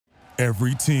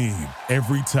Every team,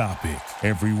 every topic,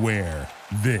 everywhere.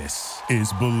 This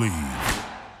is Believe.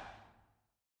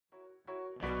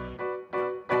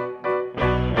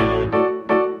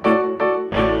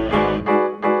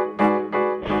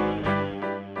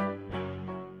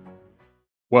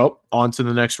 Well, on to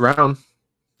the next round.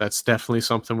 That's definitely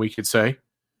something we could say.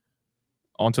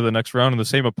 On to the next round and the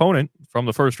same opponent from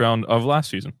the first round of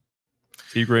last season.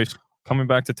 Tigres coming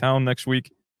back to town next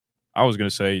week. I was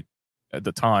going to say at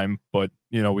the time, but,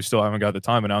 we still haven't got the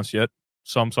time announced yet.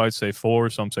 Some sites say 4,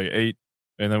 some say 8.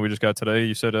 And then we just got today.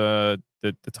 You said that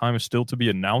the time is still to be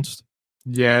announced?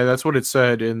 Yeah, that's what it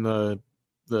said in the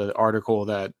article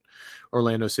that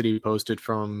Orlando City posted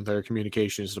from their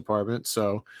communications department.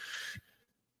 So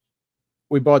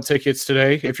we bought tickets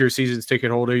today. If you're a season's ticket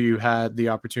holder, you had the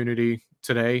opportunity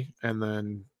today. And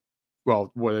then,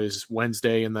 what is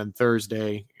Wednesday and then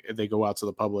Thursday, they go out to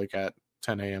the public at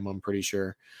 10 a.m., I'm pretty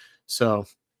sure. So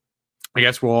I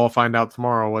guess we'll all find out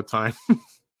tomorrow what time.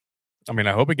 I mean,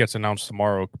 I hope it gets announced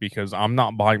tomorrow because I'm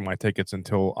not buying my tickets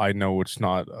until I know it's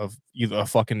not either a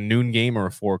fucking noon game or a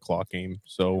 4:00 game.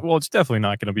 So, well, it's definitely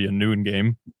not going to be a noon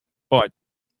game, but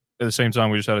at the same time,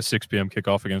 we just had a 6 p.m.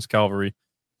 kickoff against Calvary.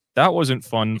 That wasn't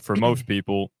fun for most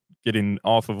people, getting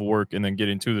off of work and then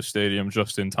getting to the stadium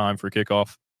just in time for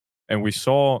kickoff. And we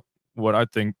saw what I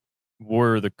think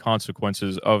were the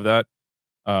consequences of that.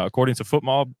 According to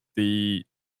FootMob, the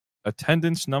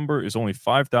attendance number is only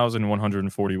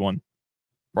 5,141.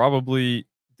 Probably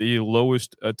the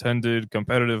lowest attended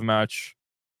competitive match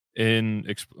in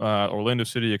Orlando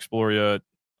City, Exploria,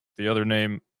 the other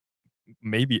name,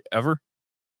 maybe ever.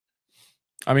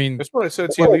 I mean, that's what I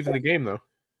said to you leaving the game, though.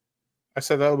 I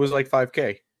said that was like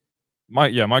 5K. My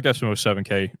guesstimate was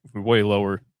 7K, way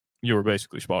lower. You were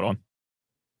basically spot on.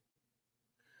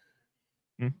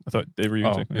 I thought they were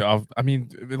using. I mean,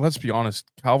 let's be honest.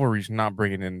 Calvary's not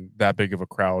bringing in that big of a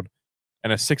crowd,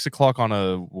 and at 6:00 on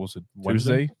a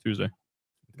Wednesday? Tuesday.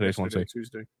 Today's Wednesday.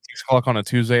 Tuesday. 6:00 on a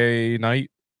Tuesday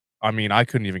night. I mean, I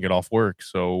couldn't even get off work,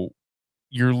 so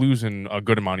you're losing a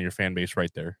good amount of your fan base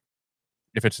right there.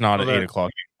 If it's not at 8:00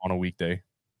 on a weekday.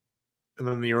 And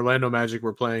then the Orlando Magic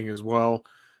were playing as well.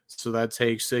 So that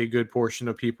takes a good portion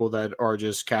of people that are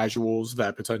just casuals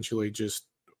that potentially just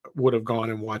would have gone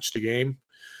and watched a game.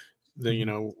 Then,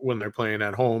 when they're playing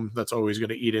at home, that's always going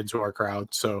to eat into our crowd.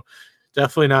 So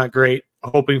definitely not great.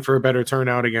 Hoping for a better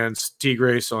turnout against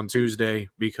Tigres on Tuesday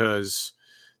because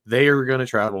they are going to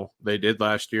travel. They did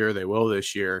last year. They will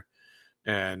this year.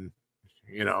 And,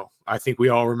 I think we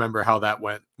all remember how that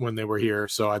went when they were here.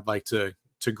 So I'd like to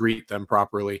greet them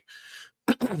properly.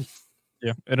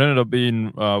 Yeah, it ended up being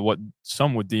what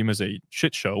some would deem as a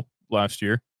shit show last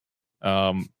year.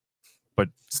 But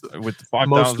with 5,000,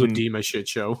 most would deem a shit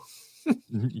show.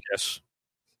 Yes,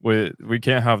 we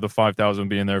can't have the 5,000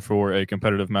 being there for a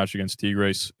competitive match against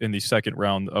Tigres in the second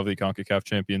round of the CONCACAF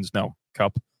Champions Now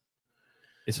Cup.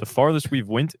 It's the farthest we've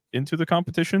went into the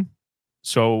competition,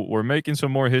 so we're making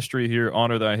some more history here.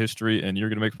 Honor that history, and you're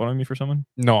going to make fun of me for someone?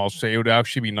 No, I'll say it would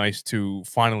actually be nice to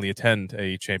finally attend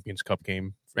a Champions Cup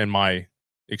game. In my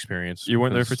experience, you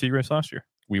weren't there for Tigres last year.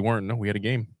 We weren't. No, we had a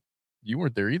game. You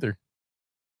weren't there either.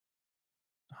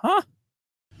 Huh?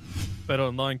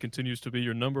 BetOnline continues to be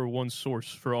your number one source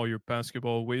for all your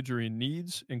basketball wagering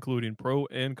needs, including pro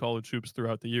and college hoops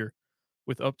throughout the year.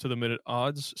 With up-to-the-minute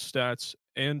odds, stats,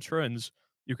 and trends,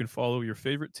 you can follow your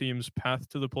favorite team's path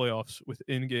to the playoffs with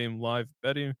in-game live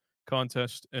betting,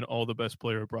 contests, and all the best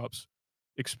player props.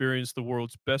 Experience the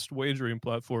world's best wagering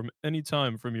platform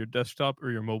anytime from your desktop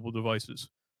or your mobile devices.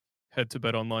 Head to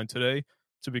BetOnline today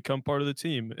to become part of the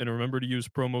team, and remember to use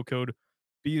promo code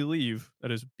BELIEVE, that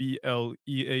is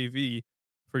BLEAV,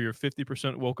 for your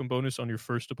 50% welcome bonus on your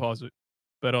first deposit.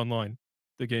 BetOnline,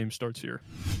 the game starts here.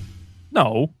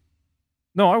 No,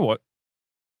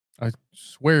 I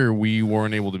swear we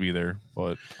weren't able to be there,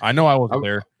 but I know I wasn't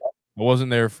there. I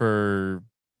wasn't there for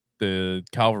the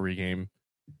Calvary game.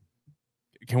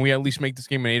 Can we at least make this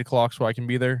game at 8:00 so I can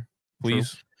be there, please?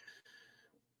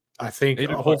 True. I think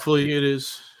hopefully it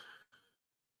is.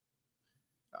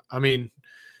 I mean,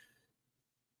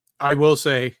 I will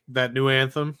say that new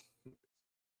anthem,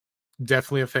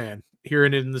 definitely a fan.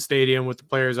 Hearing it in the stadium with the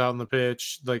players out on the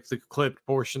pitch, like the clipped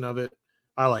portion of it,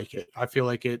 I like it. I feel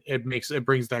like it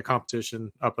brings that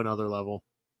competition up another level.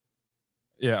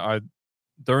 Yeah,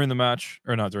 before the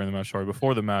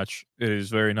match, it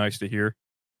is very nice to hear.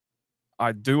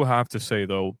 I do have to say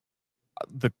though,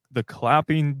 the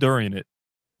clapping during it,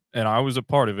 and I was a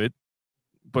part of it,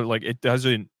 but like it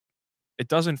doesn't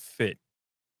fit.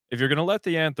 If you're gonna let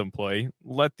the anthem play,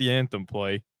 let the anthem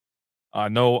play. I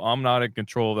know I'm not in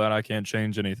control of that. I can't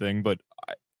change anything, but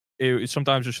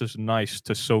sometimes it's just nice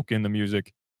to soak in the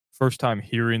music. First time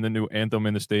hearing the new anthem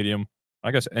in the stadium.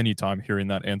 I guess anytime hearing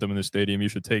that anthem in the stadium, you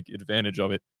should take advantage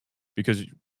of it because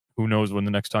who knows when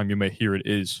the next time you may hear it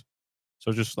is.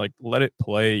 So just like let it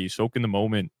play, soak in the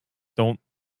moment. Don't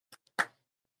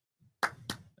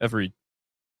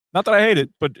not that I hate it,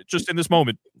 but just in this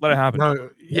moment, let it happen. No,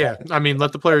 yeah, I mean,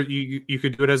 let the player. You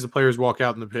could do it as the players walk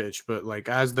out in the pitch, but like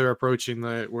as they're approaching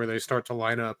where they start to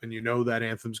line up, and you know that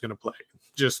anthem's going to play.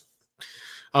 Just,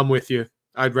 I'm with you.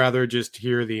 I'd rather just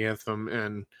hear the anthem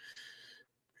and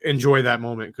enjoy that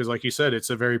moment because, like you said,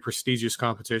 it's a very prestigious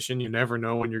competition. You never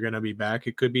know when you're going to be back.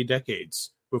 It could be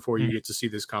decades before you get to see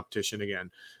this competition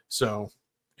again. So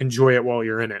enjoy it while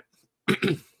you're in it.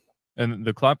 And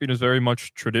the clapping is very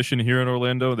much tradition here in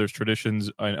Orlando. There's traditions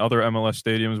in other MLS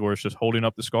stadiums where it's just holding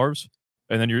up the scarves,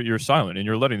 and then you're silent and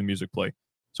you're letting the music play.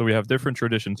 So we have different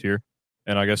traditions here,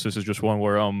 and I guess this is just one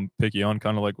where I'm picky on,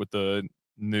 kind of like with the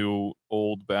new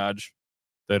old badge,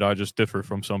 that I just differ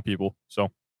from some people. So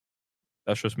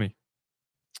that's just me.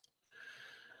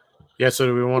 Yeah. So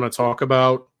do we want to talk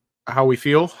about how we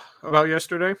feel about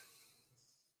yesterday?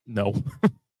 No.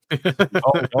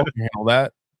 I'll handle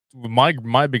that.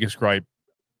 My biggest gripe,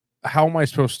 how am I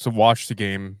supposed to watch the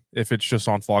game if it's just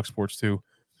on Fox Sports 2?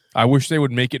 I wish they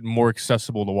would make it more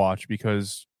accessible to watch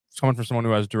because for someone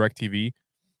who has DirecTV,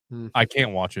 I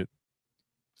can't watch it.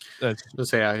 Let's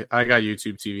say I got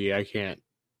YouTube TV. I can't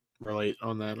relate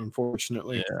on that,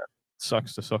 unfortunately. Yeah, it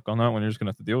sucks to suck on that one. You're just going to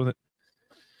have to deal with it.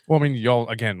 Well, I mean, y'all,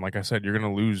 again, like I said, you're going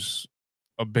to lose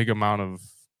a big amount of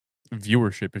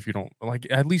viewership if you don't, like,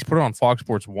 at least put it on Fox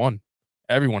Sports 1.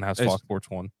 Everyone has Fox Sports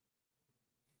 1.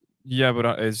 Yeah,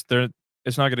 but it's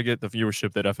not going to get the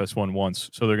viewership that FS1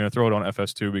 wants. So they're going to throw it on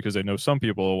FS2 because they know some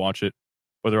people will watch it,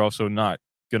 but they're also not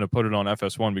going to put it on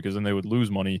FS1 because then they would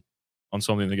lose money on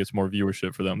something that gets more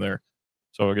viewership for them there.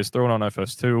 So I guess throw it on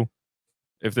FS2.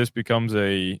 If this becomes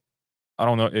I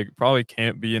don't know, it probably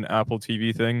can't be an Apple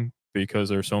TV thing because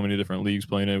there's so many different leagues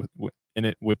playing in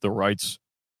it with the rights.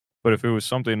 But if it was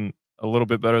something a little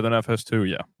bit better than FS2,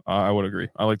 yeah, I would agree.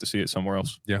 I like to see it somewhere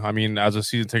else. Yeah, I mean, as a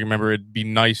season ticket member, it'd be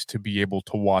nice to be able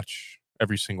to watch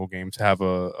every single game, to have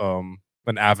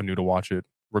an avenue to watch it,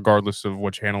 regardless of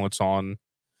what channel it's on,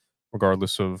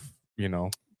 regardless of,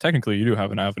 Technically, you do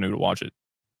have an avenue to watch it,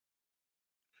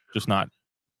 just not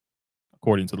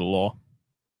according to the law.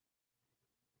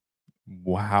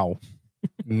 Wow.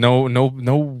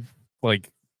 No, like,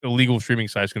 illegal streaming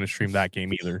site's going to stream that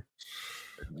game either.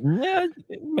 Yeah,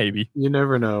 maybe. You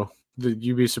never know.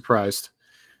 You'd be surprised.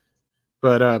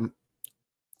 But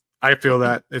I feel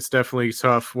that it's definitely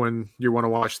tough when you want to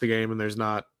watch the game and there's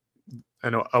not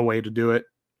a way to do it.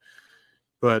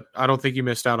 But I don't think you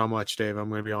missed out on much, Dave. I'm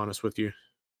going to be honest with you.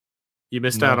 You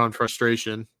missed out on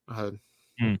frustration.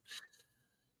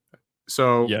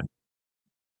 So yeah.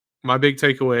 My big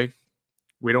takeaway,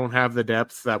 we don't have the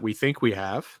depth that we think we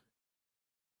have.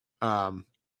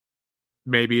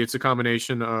 Maybe it's a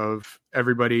combination of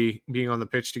everybody being on the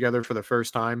pitch together for the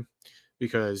first time,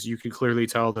 because you can clearly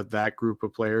tell that group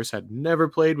of players had never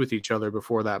played with each other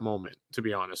before that moment, to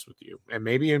be honest with you. And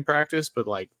maybe in practice, but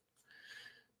like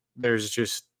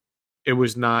it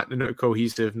was not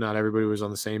cohesive. Not everybody was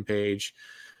on the same page.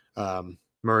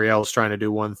 Muriel's trying to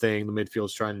do one thing. The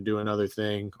midfield's trying to do another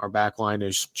thing. Our back line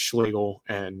is Schlegel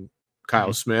and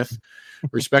Kyle Smith.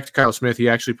 Respect to Kyle Smith. He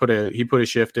actually put a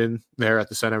shift in there at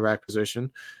the center back position.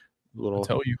 I'll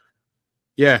tell you.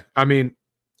 Yeah, I mean,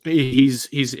 he's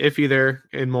iffy there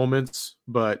in moments,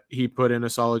 but he put in a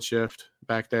solid shift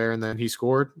back there, and then he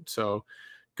scored. So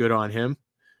good on him.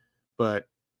 But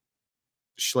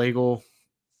Schlegel,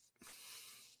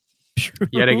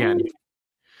 yet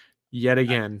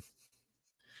again.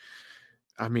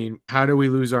 I mean, how do we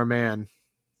lose our man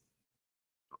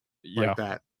like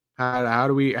that? How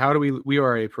do we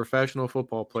are a professional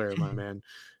football player, my man.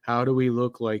 How do we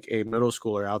look like a middle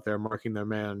schooler out there marking their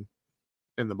man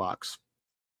in the box?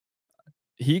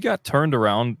 He got turned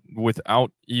around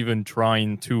without even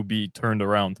trying to be turned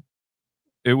around.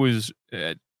 It was,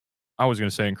 I was going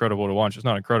to say incredible to watch. It's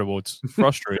not incredible. It's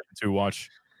frustrating to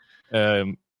watch.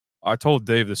 I told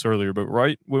Dave this earlier, but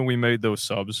right when we made those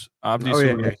subs, obviously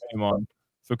came on.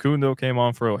 Facundo came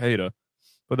on for Ojeda,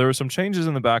 but there were some changes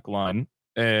in the back line.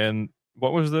 And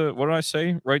what did I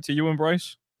say? Right to you and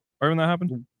Bryce? Right when that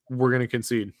happened? We're going to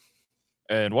concede.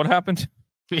 And what happened?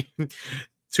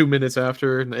 2 minutes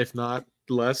after, if not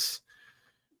less,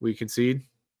 we concede.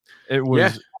 It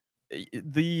was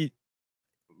the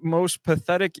most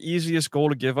pathetic, easiest goal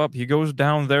to give up. He goes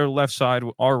down their left side,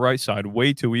 our right side,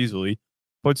 way too easily.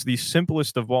 Puts the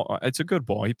simplest of all. It's a good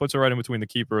ball. He puts it right in between the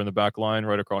keeper and the back line,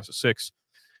 right across the 6.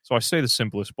 So I say the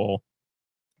simplest ball.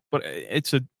 but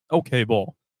it's a okay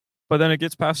ball. But then it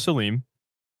gets past Salim,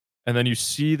 and then you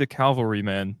see the cavalry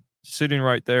man sitting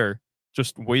right there,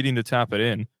 just waiting to tap it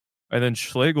in. And then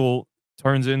Schlegel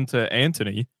turns into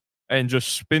Anthony and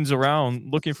just spins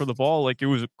around looking for the ball like it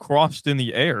was crossed in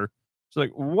the air. It's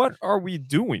like, what are we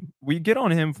doing? We get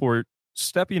on him for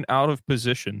stepping out of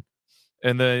position,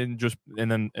 and then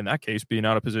in that case, being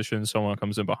out of position, someone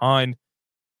comes in behind.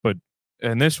 But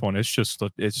in this one, it's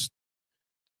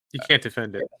You can't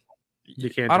defend it. You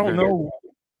can't. I don't know.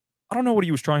 I don't know what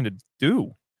he was trying to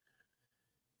do.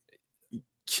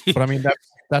 But I mean,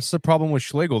 that's the problem with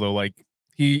Schlegel, though. Like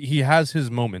he has his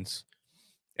moments,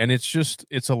 and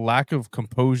it's a lack of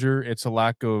composure. It's a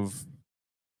lack of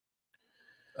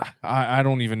I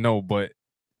don't even know, but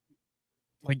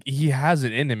like he has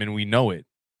it in him, and we know it.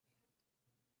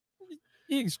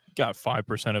 He's got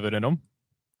 5% of it in him.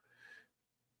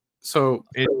 So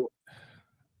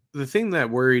the thing that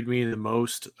worried me the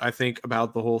most, I think,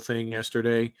 about the whole thing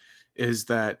yesterday is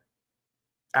that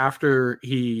after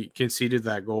he conceded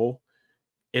that goal,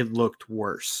 it looked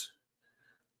worse.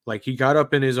 Like he got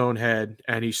up in his own head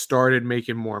and he started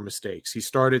making more mistakes. He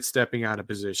started stepping out of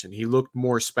position. He looked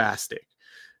more spastic.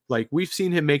 Like we've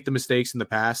seen him make the mistakes in the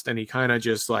past and he kind of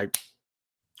just like,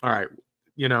 all right,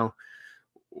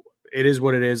 it is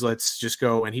what it is. Let's just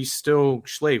go. And he's still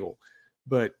Schlegel.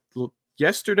 But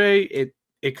yesterday,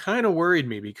 it kind of worried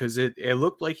me because it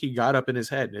looked like he got up in his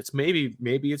head. And it's maybe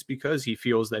it's because he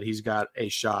feels that he's got a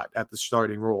shot at the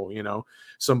starting role,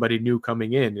 somebody new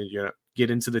coming in and, get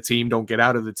into the team, don't get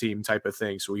out of the team type of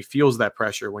thing. So he feels that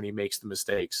pressure when he makes the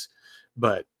mistakes.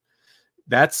 But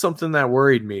that's something that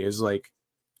worried me is like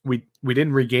we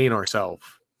didn't regain ourselves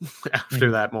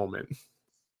after that moment.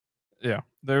 Yeah,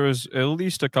 there was at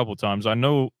least a couple times. I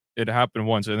know it happened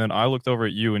once, and then I looked over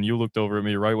at you, and you looked over at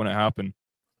me right when it happened.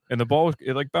 And the ball,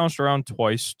 it like bounced around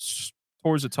twice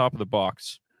towards the top of the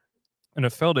box, and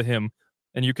it fell to him.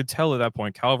 And you could tell at that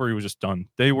point, Calvary was just done.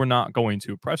 They were not going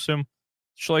to press him.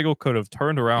 Schlegel could have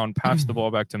turned around, passed the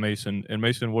ball back to Mason, and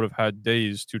Mason would have had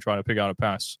days to try to pick out a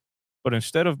pass. But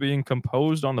instead of being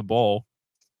composed on the ball,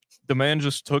 the man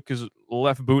just took his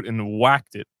left boot and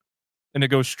whacked it, and it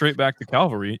goes straight back to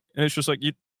Calvary. And it's just like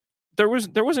there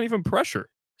wasn't even pressure.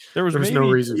 There was no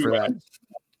reason for that.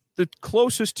 The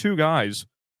closest two guys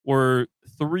were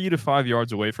 3 to 5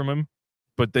 yards away from him,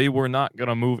 but they were not going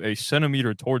to move a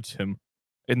centimeter towards him.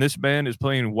 And this man is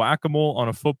playing whack-a-mole on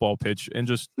a football pitch and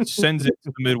just sends it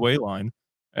to the midway line,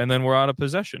 and then we're out of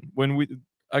possession. When we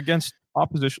against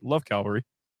opposition, love Calvary,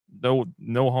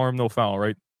 no harm, no foul,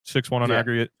 right? 6-1 on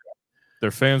aggregate.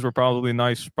 Their fans were probably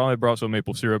nice, probably brought some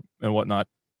maple syrup and whatnot.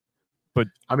 But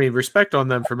I mean, respect on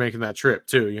them for making that trip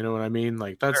too. You know what I mean?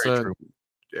 Like that's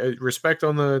respect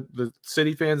on the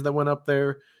city fans that went up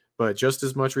there, but just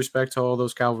as much respect to all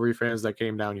those Calvary fans that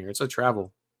came down here. It's a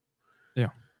travel. Yeah.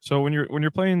 So when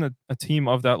you're playing a team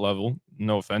of that level,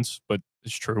 no offense, but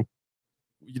it's true.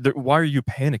 Why are you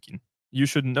panicking? You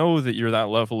should know that you're that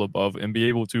level above and be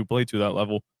able to play to that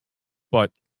level.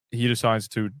 But he decides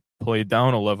to play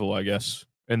down a level, I guess,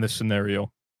 in this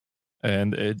scenario,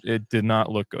 and it did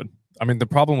not look good. I mean, the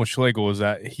problem with Schlegel is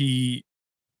that he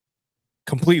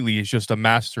completely is just a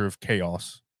master of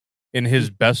chaos. In his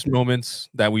best moments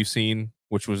that we've seen,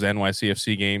 which was the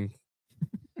NYCFC game,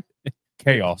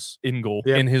 chaos in goal.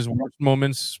 Yep. In his worst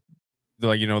moments, the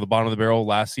bottom of the barrel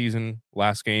last season,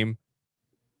 last game,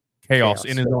 chaos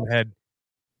in his own head.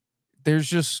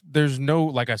 There's no,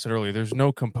 like I said earlier, there's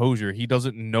no composure. He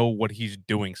doesn't know what he's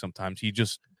doing sometimes. He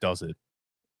just does it.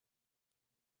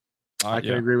 I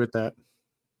can agree with that.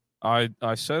 I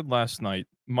said last night,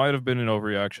 might have been an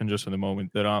overreaction just in the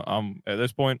moment, that I'm at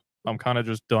this point, I'm kind of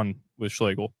just done with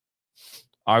Schlegel.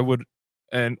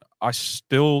 And I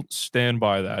still stand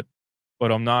by that,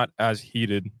 but I'm not as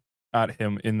heated at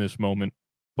him in this moment.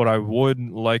 But I would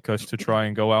like us to try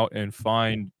and go out and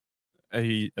find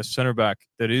a center back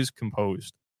that is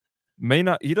composed.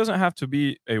 He doesn't have to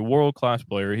be a world-class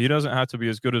player. He doesn't have to be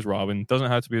as good as Robin.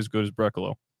 Doesn't have to be as good as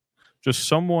Brecalo. Just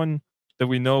someone that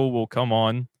we know will come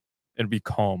on and be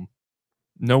calm.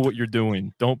 Know what you're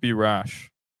doing. Don't be rash.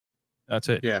 That's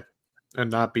it. Yeah. And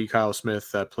not be Kyle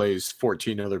Smith that plays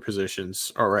 14 other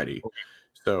positions already.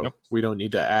 So we don't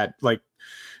need to add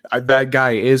that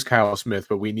guy is Kyle Smith,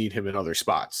 but we need him in other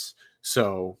spots.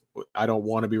 So I don't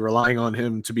want to be relying on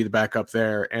him to be the backup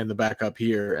there and the backup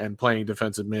here and playing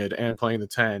defensive mid and playing the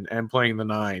 10 and playing the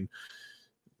 9.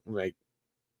 Like,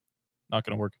 not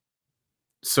going to work.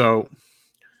 So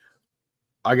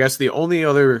I guess the only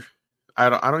other, I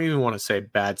don't even want to say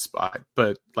bad spot,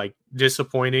 but like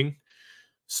disappointing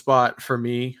spot for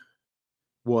me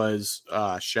was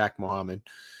Shaq Muhammad.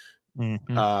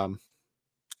 Mm-hmm.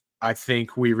 I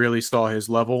think we really saw his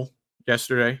level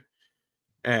yesterday,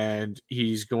 and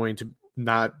he's going to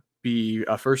not be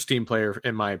a first team player,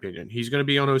 in my opinion. He's going to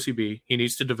be on OCB. He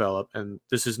needs to develop, and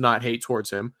this is not hate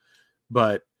towards him,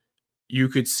 but you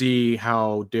could see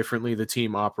how differently the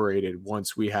team operated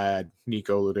once we had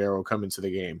Nico Lauderdale come into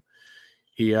the game.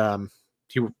 He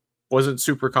wasn't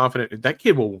super confident. That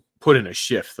kid will put in a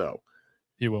shift, though.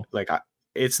 He will. Like,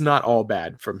 it's not all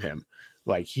bad from him.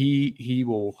 Like, he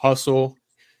will hustle.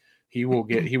 He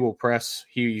will press.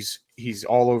 He's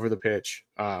all over the pitch.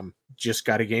 Just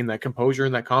got to gain that composure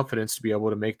and that confidence to be able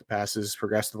to make the passes,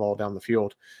 progress the ball down the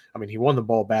field. I mean, he won the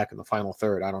ball back in the final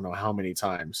third. I don't know how many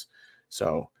times.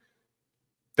 So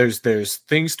there's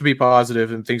things to be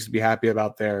positive and things to be happy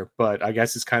about there, but I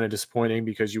guess it's kind of disappointing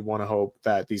because you want to hope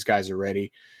that these guys are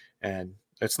ready, and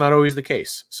it's not always the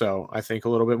case. So I think a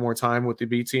little bit more time with the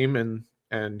B team,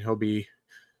 and he'll be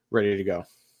ready to go.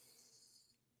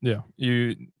 Yeah,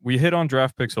 we hit on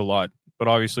draft picks a lot, but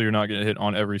obviously you're not going to hit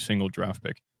on every single draft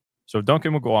pick. So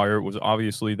Duncan McGuire was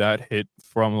obviously that hit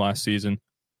from last season,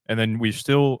 and then we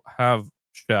still have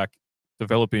Shaq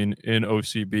developing in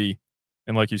OCB,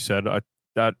 and like you said,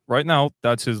 that right now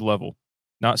that's his level.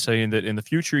 Not saying that in the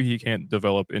future he can't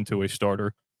develop into a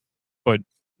starter, but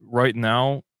right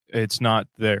now it's not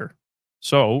there.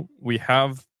 So we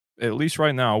have, at least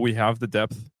right now, we have the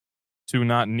depth to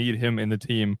not need him in the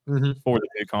team for the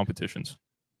big competitions.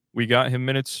 We got him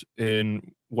minutes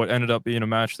in what ended up being a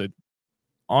match that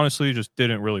honestly just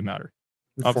didn't really matter.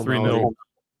 Up 3-0.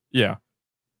 Yeah.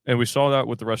 And we saw that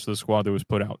with the rest of the squad that was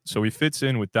put out. So he fits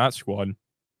in with that squad.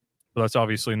 But that's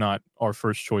obviously not our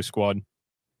first choice squad.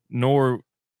 Nor,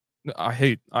 I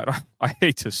hate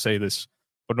to say this,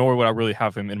 but nor would I really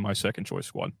have him in my second choice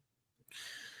squad.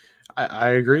 I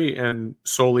agree, and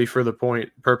solely for the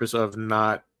purpose of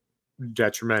not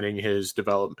detrimenting his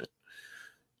development.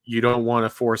 You don't want to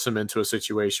force him into a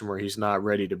situation where he's not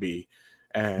ready to be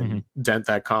and dent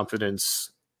that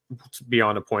confidence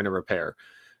beyond a point of repair.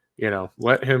 You know,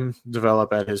 let him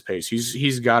develop at his pace.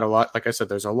 He's got a lot. Like I said,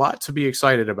 there's a lot to be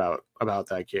excited about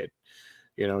that kid.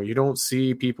 You know, you don't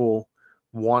see people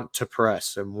want to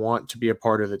press and want to be a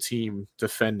part of the team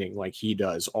defending like he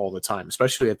does all the time,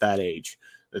 especially at that age.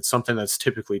 It's something that's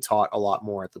typically taught a lot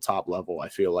more at the top level, I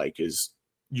feel like, is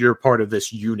you're part of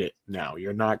this unit now.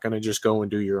 You're not going to just go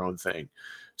and do your own thing.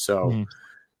 So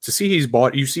to see he's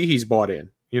bought in,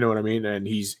 you know what I mean? And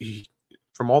he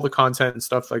from all the content and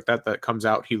stuff like that comes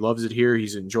out, he loves it here.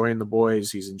 He's enjoying the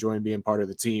boys. He's enjoying being part of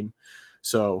the team.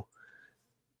 So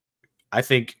I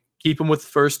think keep him with the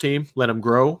first team, let him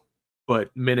grow, but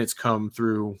minutes come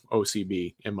through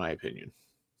OCB, in my opinion.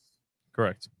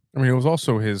 Correct. I mean, it was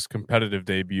also his competitive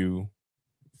debut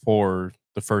for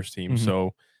the first team.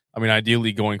 So, I mean,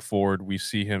 ideally going forward, we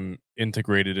see him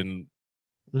integrated in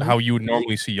how you would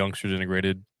normally see youngsters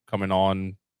integrated, coming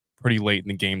on pretty late in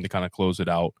the game to kind of close it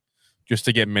out, just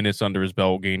to get minutes under his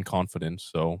belt, gain confidence.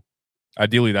 So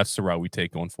ideally, that's the route we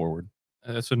take going forward.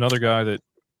 That's another guy that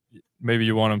maybe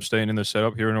you want him staying in the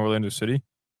setup here in Orlando City.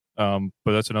 But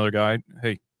that's another guy,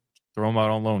 hey, throw him out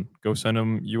on loan. Go send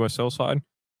him USL side.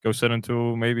 Go send him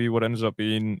to maybe what ends up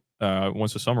being,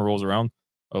 once the summer rolls around,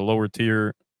 a lower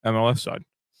tier MLS side.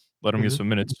 Let him get some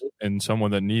minutes, and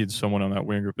someone that needs someone on that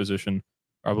winger position.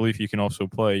 I believe he can also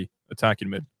play attacking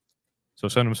mid. So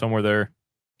send him somewhere there,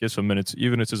 get some minutes,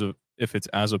 even if it's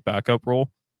as a backup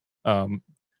role.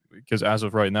 Because as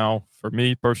of right now, for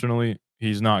me personally,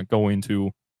 he's not going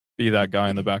to be that guy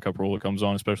in the backup role that comes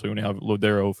on, especially when you have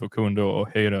Lodero, Facundo,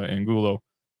 Ojeda, Angulo,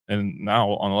 and now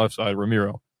on the left side,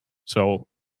 Ramiro. So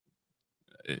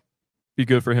it'd be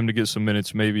good for him to get some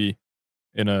minutes, maybe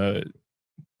in a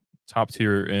top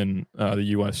tier in the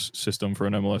U.S. system for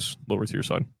an MLS lower tier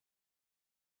side.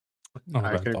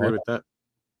 I can agree with that.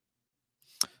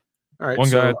 All right. One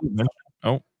guy.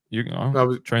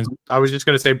 I was just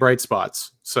going to say bright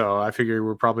spots. So I figure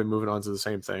we're probably moving on to the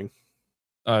same thing.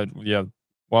 Yeah.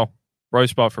 Well, bright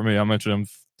spot for me, I mentioned him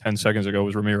 10 seconds ago,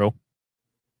 was Ramiro.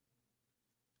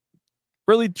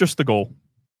 Really just the goal.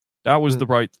 That was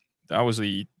that was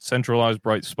the centralized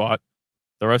bright spot.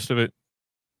 The rest of it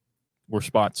were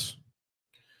spots.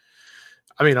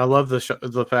 I mean, I love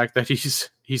the fact that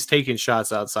he's taking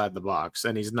shots outside the box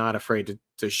and he's not afraid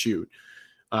to shoot.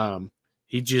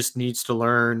 He just needs to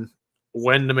learn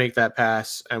when to make that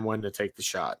pass and when to take the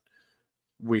shot.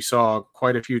 We saw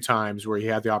quite a few times where he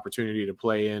had the opportunity to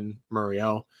play in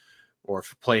Muriel or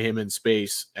play him in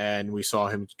space, and we saw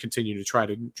him continue to try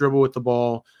to dribble with the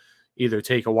ball, either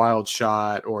take a wild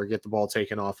shot or get the ball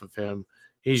taken off of him.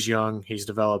 He's young, he's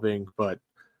developing, but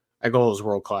that goal is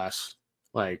world class.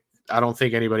 Like, I don't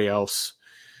think anybody else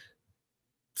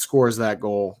scores that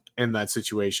goal in that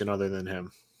situation other than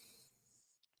him.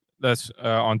 That's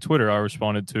on Twitter. I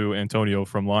responded to Antonio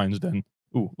from Lions Den.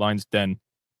 Lions Den,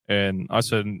 and I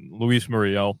said Luis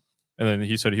Muriel, and then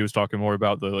he said he was talking more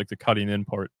about the cutting in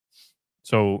part.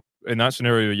 So in that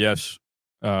scenario, yes.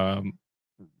 I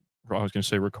was going to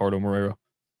say Ricardo Moreira.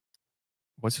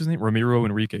 What's his name? Ramiro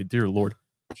Enrique. Dear Lord,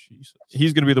 Jesus.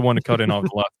 He's going to be the one to cut in off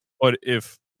the left. But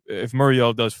if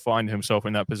Muriel does find himself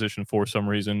in that position for some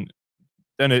reason,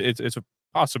 then it's a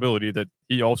possibility that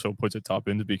he also puts it top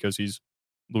end because he's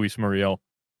Luis Muriel.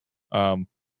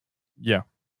 Yeah.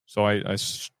 So I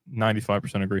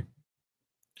 95% agree.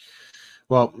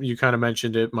 Well, you kind of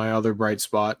mentioned it. My other bright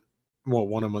spot, well,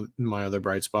 one of my other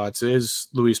bright spots is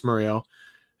Luis Muriel,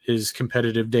 his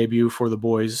competitive debut for the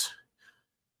boys.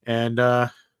 And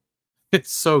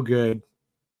it's so good.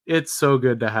 It's so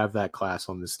good to have that class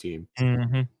on this team.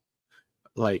 Mm-hmm.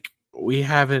 Like, we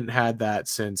haven't had that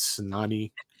since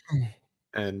Nani,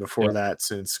 and before that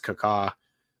since Kaká.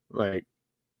 Like,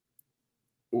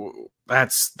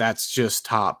 that's just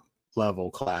top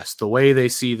level class. The way they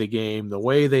see the game, the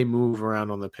way they move around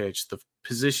on the pitch, the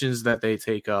positions that they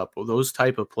take up, those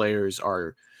type of players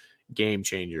are game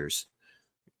changers.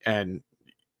 And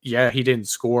yeah, he didn't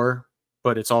score,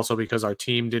 but it's also because our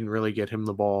team didn't really get him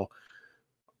the ball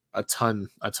a ton.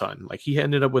 Like, he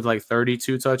ended up with like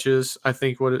 32 touches, I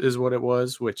think what it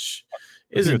was, which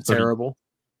isn't terrible.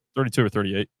 32 or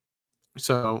 38.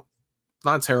 So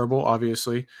not terrible,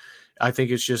 obviously. I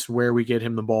think it's just where we get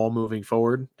him the ball moving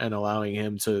forward and allowing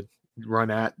him to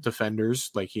run at defenders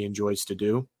like he enjoys to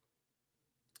do.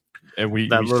 And we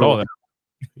saw that.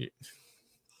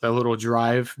 That little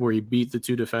drive where he beat the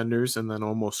two defenders and then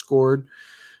almost scored.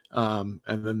 And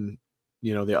then,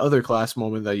 the other class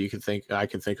moment that I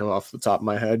can think of off the top of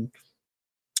my head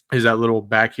is that little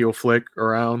back heel flick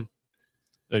around.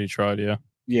 That he tried, yeah.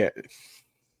 Yeah.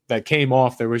 That came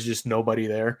off. There was just nobody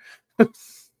there.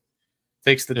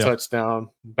 Takes the touchdown,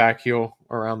 back heel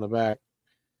around the back.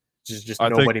 Just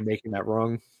nobody making that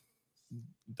rung.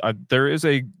 There is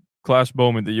a class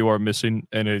moment that you are missing,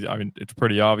 and it's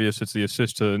pretty obvious. It's the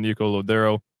assist to Nico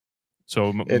Lauderdale.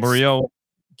 So Muriel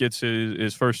gets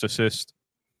his first assist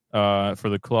for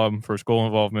the club, first goal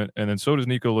involvement, and then so does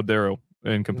Nico Lauderdale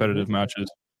in competitive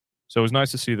matches. So it was nice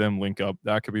to see them link up.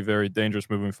 That could be very dangerous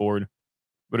moving forward.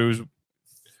 But it was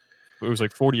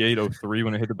like 48:03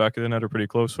 when it hit the back of the net, or pretty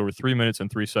close. So we're 3 minutes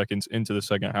and 3 seconds into the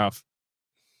second half.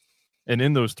 And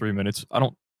in those 3 minutes,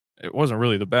 it wasn't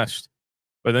really the best.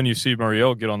 But then you see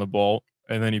Muriel get on the ball,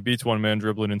 and then he beats one man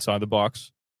dribbling inside the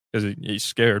box because he's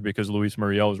scared because Luis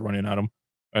Muriel is running at him.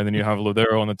 And then you have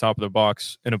Lauderdale on the top of the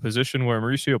box in a position where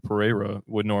Mauricio Pereira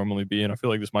would normally be. And I feel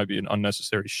like this might be an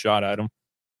unnecessary shot at him.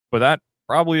 But that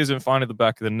probably isn't fine at the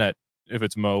back of the net if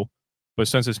it's Mo. But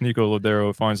since it's Nico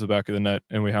Lauderdale, it finds the back of the net,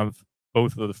 and we have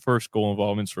both of the first goal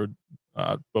involvements for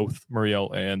both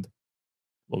Muriel and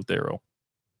Lauderdale.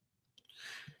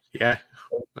 Yeah,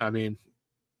 I mean,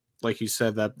 like you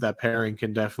said, that pairing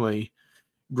can definitely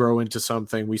grow into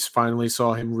something. We finally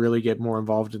saw him really get more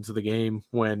involved into the game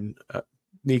when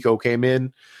Nico came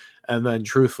in, and then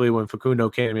truthfully when Facundo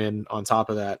came in on top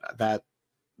of that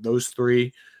those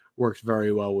three worked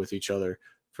very well with each other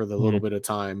for the little bit of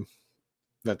time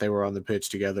that they were on the pitch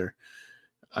together.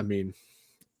 I mean,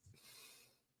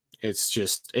 it's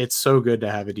so good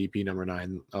to have a DP number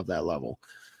 9 of that level.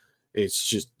 It's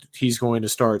just, he's going to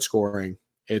start scoring.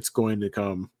 It's going to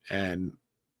come, and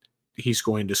he's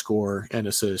going to score and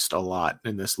assist a lot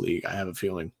in this league, I have a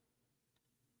feeling.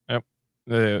 Yep.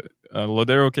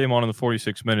 Lauderdale came on in the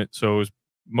 46th minute, so it was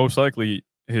most likely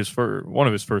one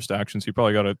of his first actions. He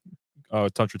probably got a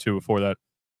touch or two before that.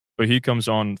 But he comes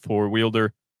on for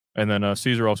Wielder, and then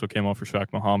Caesar also came on for Shaq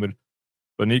Muhammad.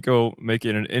 But Nico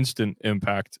making an instant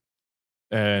impact.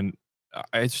 And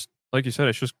it's like you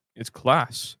said, it's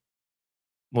class.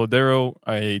 Lauderdale,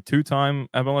 a 2-time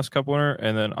MLS Cup winner,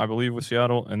 and then I believe with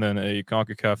Seattle, and then a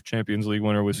CONCACAF Champions League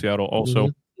winner with Seattle also.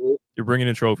 You're bringing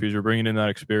in trophies, you're bringing in that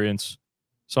experience.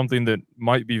 Something that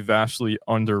might be vastly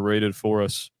underrated for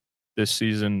us this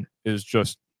season is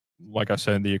just, like I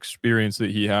said, the experience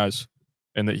that he has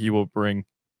and that he will bring,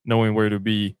 knowing where to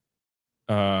be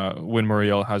when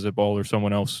Muriel has a ball or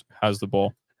someone else has the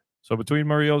ball. So between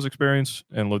Muriel's experience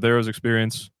and Laudero's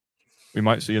experience, we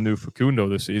might see a new Facundo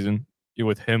this season,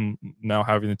 with him now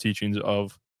having the teachings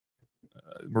of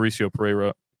Mauricio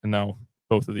Pereira and now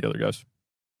both of the other guys.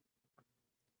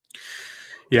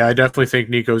 Yeah, I definitely think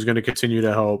Nico is going to continue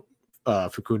to help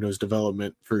Facundo's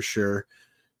development for sure.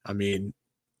 I mean,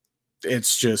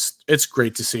 it's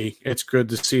great to see. It's good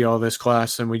to see all this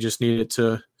class, and we just need it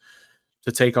to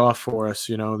take off for us,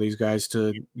 these guys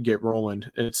to get rolling.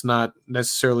 It's not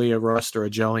necessarily a rust or a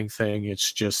gelling thing.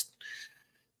 It's just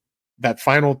that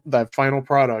final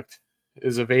product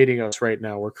is evading us right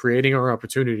now. We're creating our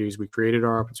opportunities. We created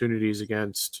our opportunities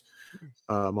against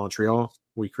Montreal.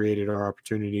 We created our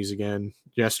opportunities again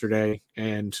yesterday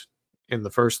and in the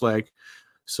first leg.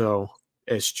 So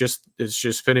it's just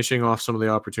finishing off some of the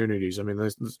opportunities. I mean,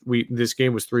 this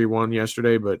game was 3-1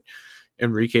 yesterday, but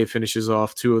Enrique finishes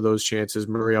off 2 of those chances.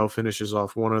 Muriel finishes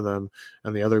off 1 of them,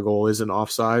 and the other goal isn't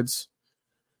offsides.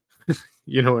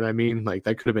 You know what I mean? Like,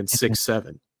 that could have been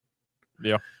 6-7.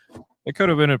 Yeah, it could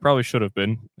have been. It probably should have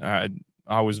been.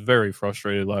 I was very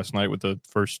frustrated last night with the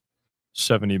first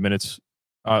 70 minutes.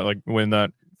 Like when that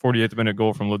 48th minute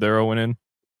goal from Lauderdale went in,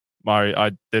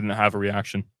 I didn't have a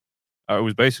reaction. It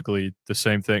was basically the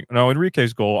same thing. No,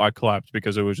 Enrique's goal, I clapped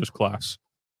because it was just class.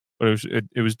 But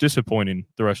it was disappointing,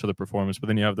 the rest of the performance. But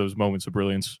then you have those moments of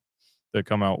brilliance that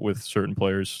come out with certain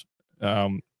players,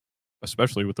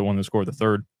 especially with the one that scored the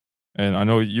third. And I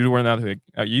know you weren't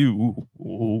at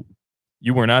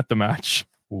you weren't at the match,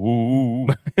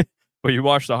 but you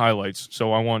watched the highlights.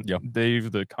 So I want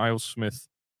Dave, the Kyle Smith.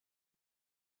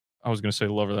 I was going to say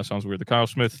lover. That sounds weird. The Kyle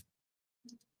Smith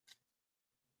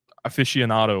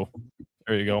aficionado.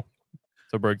 There you go.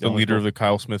 To break down the leader of the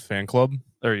Kyle Smith fan club.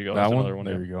 There you go. That one.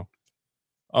 There you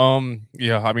go.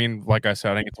 Yeah, I mean, like I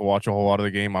said, I didn't get to watch a whole lot of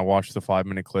the game. I watched the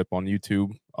 5-minute clip on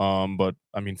YouTube. But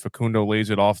I mean, Facundo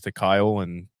lays it off to Kyle,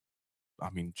 and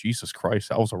I mean, Jesus Christ,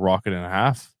 that was a rocket and a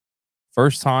half.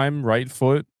 First time, right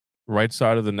foot, right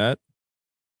side of the net.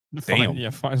 Damn. Yeah,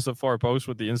 finds the far post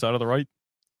with the inside of the right.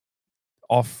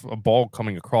 Off a ball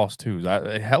coming across too.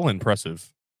 That hell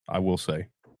impressive, I will say.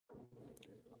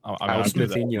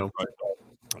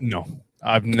 No,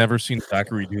 I've never seen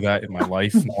Zachary do that in my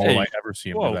life. Nor will I ever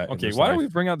see him do that. Okay, why do we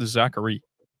bring out the Zachary?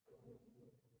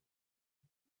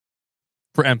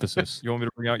 For emphasis. You want me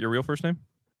to bring out your real first name?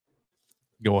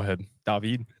 Go ahead.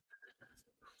 David.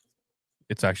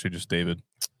 It's actually just David.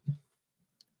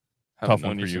 Tough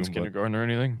one for you, kindergarten or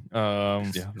anything. Yeah,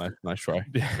 nice try.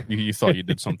 You thought you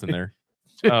did something there.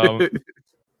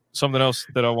 Something else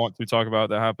that I want to talk about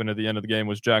that happened at the end of the game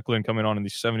was Jack Lynn coming on in the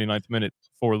 79th minute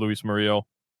for Luis Muriel.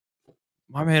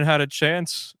 My man had a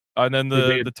chance, and then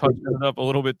the touch ended up a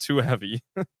little bit too heavy.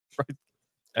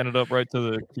 Ended up right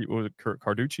to the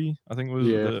Carducci, I think it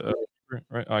was.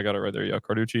 Right, I got it right there. Yeah,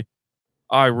 Carducci.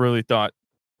 I really thought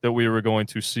that we were going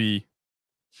to see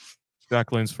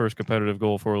Jack Lynn's first competitive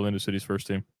goal for Orlando City's first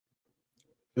team.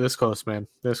 This close, man.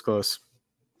 This close.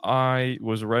 I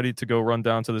was ready to go run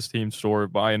down to this team store,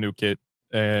 buy a new kit,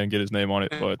 and get his name on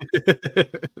it. But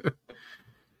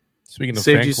speaking of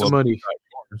saved you some money.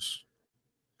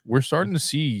 We're starting to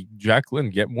see Jack Lynn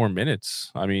get more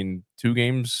minutes. I mean, 3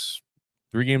 games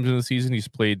in the season, he's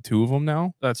played 2 of them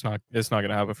now. It's not going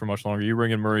to happen for much longer. You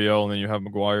bring in Muriel, and then you have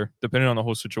McGuire. Depending on the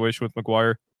whole situation with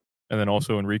McGuire, and then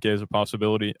also Enrique is a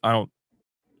possibility.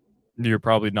 You're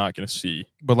probably not going to see.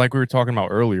 But like we were talking about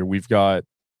earlier, we've got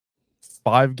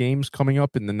 5 games coming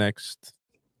up in the next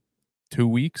 2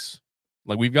 weeks.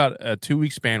 Like we've got a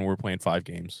 2-week span where we're playing 5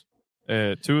 games.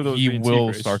 2 of those he will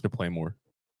Tigres. Start to play more.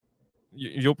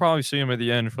 You'll probably see him at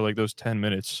the end for like those 10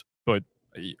 minutes, but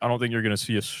I don't think you're going to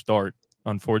see a start,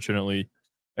 unfortunately,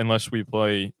 unless we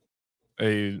play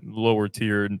a lower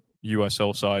tiered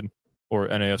USL side or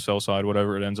NASL side,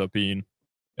 whatever it ends up being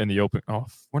in the Open. Oh,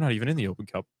 we're not even in the Open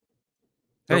Cup.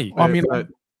 Hey, I mean,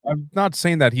 I'm not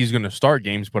saying that he's going to start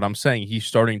games, but I'm saying he's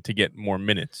starting to get more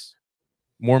minutes.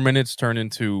 More minutes turn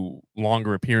into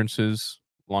longer appearances,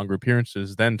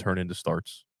 then turn into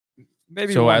starts.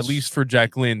 Maybe so at least for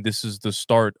Jack Lynn, this is the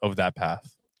start of that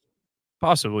path.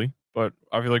 Possibly, but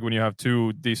I feel like when you have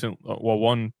 2 decent,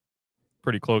 one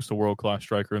pretty close to world-class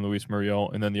striker in Luis Muriel,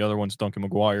 and then the other one's Duncan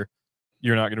McGuire,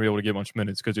 you're not going to be able to get much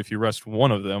minutes because if you rest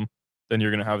one of them, then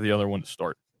you're going to have the other one to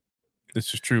start.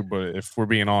 This is true, but if we're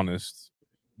being honest,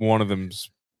 one of them's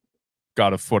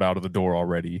got a foot out of the door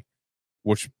already,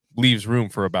 which leaves room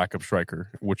for a backup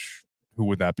striker. Who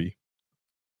would that be?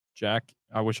 Jack.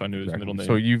 I wish I knew his middle name.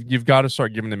 So you've got to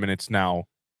start giving the minutes now,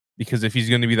 because if he's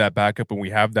going to be that backup and we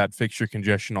have that fixture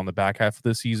congestion on the back half of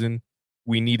the season,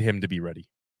 we need him to be ready.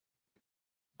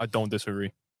 I don't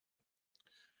disagree.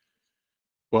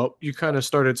 Well, you kind of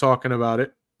started talking about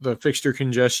it. The fixture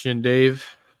congestion, Dave,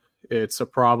 it's a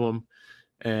problem,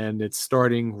 and it's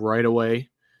starting right away.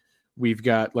 We've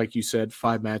got, like you said,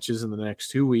 5 matches in the next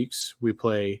 2 weeks. We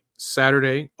play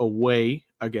Saturday away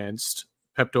against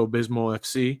Pepto-Bismol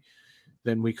FC.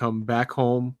 Then we come back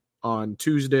home on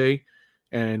Tuesday,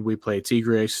 and we play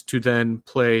Tigres to then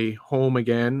play home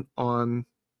again on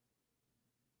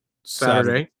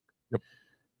Saturday. Yep.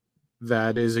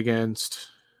 That is against.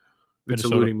 It's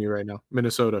Minnesota. eluding me right now.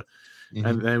 Minnesota. Mhm.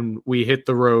 And then we hit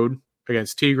the road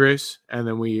against Tigres, and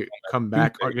then we come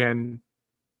back again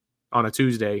on a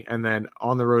Tuesday, and then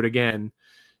on the road again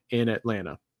in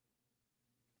Atlanta.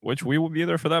 Which we will be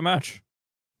there for that match.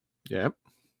 Yep.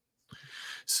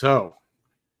 So,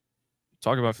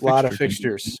 Talk about a lot of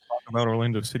fixtures. fixtures. Talk about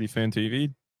Orlando City Fan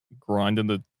TV, grinding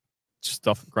the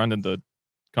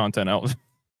content out.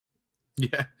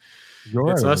 Yeah.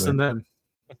 You're It's right us over and them.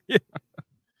 Yeah.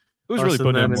 Who's Us really and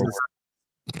putting in them more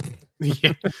in work?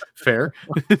 Yeah, fair.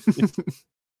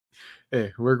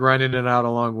 Hey, we're grinding it out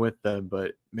along with them,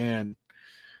 but man,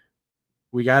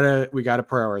 we gotta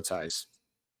prioritize.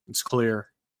 It's clear.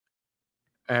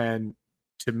 And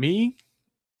to me,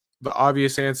 the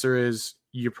obvious answer is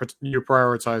you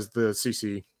prioritize the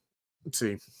C.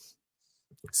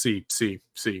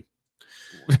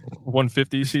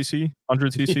 150 cc,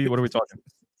 100 cc. What are we talking?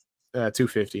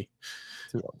 250.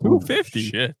 250.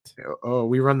 Shit. Oh,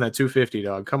 we run that 250,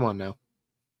 dog. Come on now.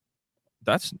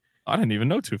 I didn't even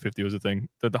know 250 was a thing.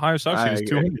 The highest I've seen is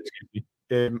 200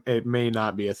 cc. It may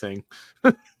not be a thing.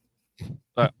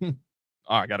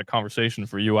 I got a conversation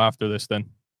for you after this then.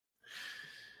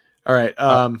 All right.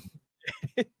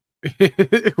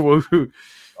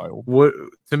 What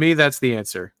to me, that's the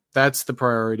answer. That's the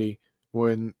priority.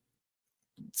 When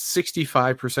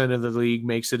 65% of the league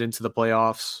makes it into the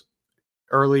playoffs,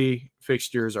 early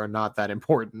fixtures are not that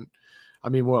important. I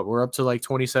mean, what, we're up to like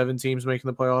 27 teams making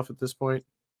the playoff at this point?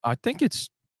 I think it's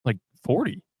like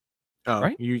 40. Oh,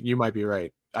 right? You might be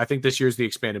right. I think this year's the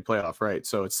expanded playoff, right?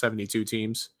 So it's 72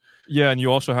 teams. Yeah, and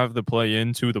you also have the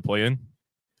play-in to the play-in.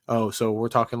 Oh, so we're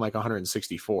talking like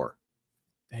 164.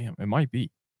 Damn, it might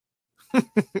be.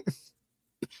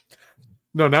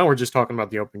 No, now we're just talking about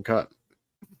the open cut.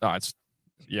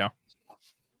 Yeah.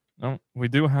 No, we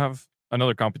do have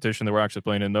another competition that we're actually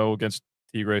playing in, though, against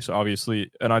Tigres, obviously,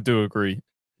 and I do agree.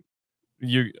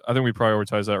 I think we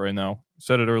prioritize that right now.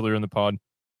 Said it earlier in the pod.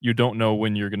 You don't know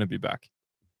when you're going to be back,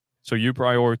 so you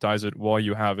prioritize it while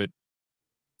you have it.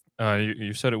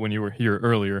 You said it when you were here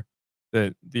earlier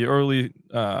that the early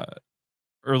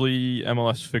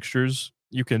MLS fixtures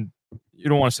you don't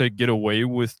want to say get away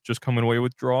with just coming away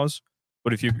with draws,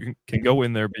 but if you can go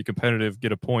in there, be competitive,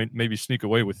 get a point, maybe sneak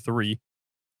away with 3,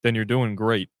 then you're doing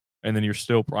great, and then you're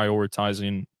still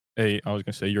prioritizing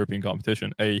European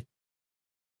competition,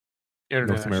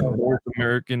 International. North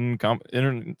American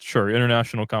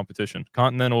international competition,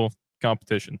 continental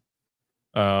competition.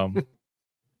 So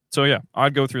yeah,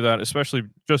 I'd go through that, especially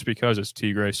just because it's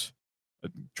Tigres.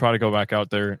 Try to go back out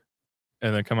there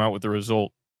and then come out with the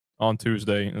result on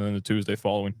Tuesday and then the Tuesday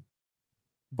following.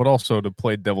 But also to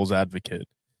play devil's advocate,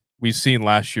 we've seen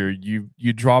last year you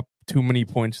drop too many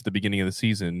points at the beginning of the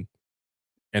season,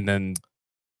 and then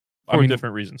For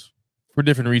different reasons. For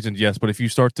different reasons, yes. But if you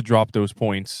start to drop those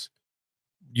points,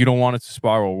 you don't want it to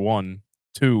spiral. 1,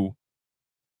 2.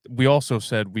 We also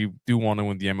said we do want to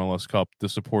win the MLS Cup, the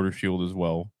Supporter Shield as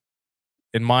well.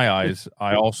 In my eyes,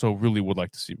 I also really would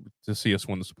like to see us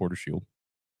win the Supporter Shield,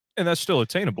 and that's still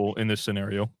attainable in this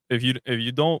scenario. If you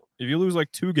lose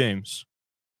like 2 games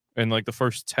in like the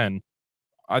first 10,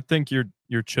 I think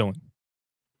you're chilling.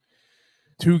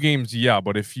 2 games, yeah,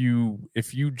 but if you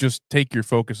just take your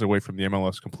focus away from the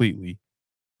MLS completely,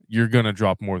 you're gonna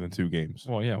drop more than 2 games.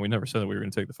 Well, yeah, we never said that we were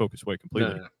going to take the focus away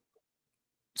completely. No.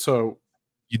 So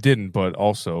you didn't, but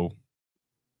also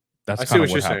that's I see what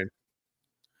you're saying.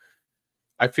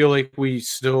 I feel like we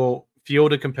still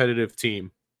field a competitive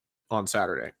team on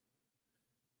Saturday,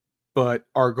 but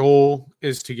our goal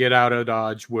is to get out of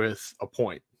Dodge with a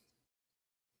point.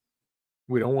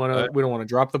 We don't want to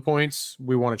drop the points.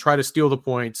 We want to try to steal the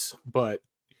points, but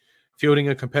fielding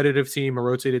a competitive team, a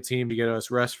rotated team to get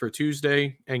us rest for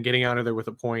Tuesday and getting out of there with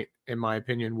a point, in my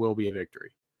opinion, will be a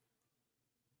victory.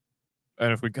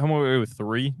 And if we come away with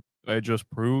 3, it just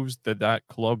proves that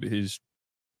club is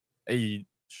a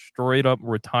straight up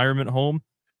retirement home.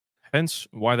 Hence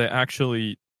why they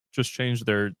actually just changed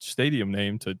their stadium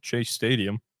name to Chase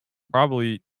Stadium.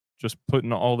 Probably just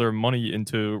putting all their money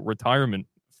into retirement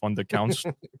fund accounts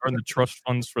or in the trust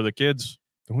funds for the kids.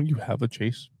 Don't you have a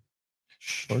Chase?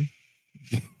 Why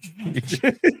did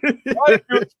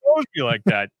you expose me like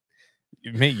that?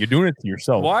 Mate, you're doing it to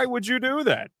yourself. Why would you do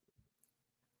that?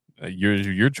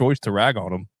 Your choice to rag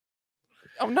on him.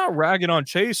 I'm not ragging on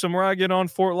Chase. I'm ragging on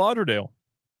Fort Lauderdale.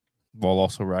 While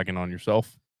also ragging on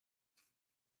yourself.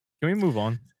 Can we move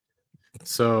on?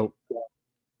 So,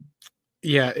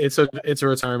 yeah, it's a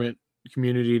retirement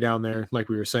community down there, like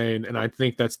we were saying, and I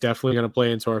think that's definitely going to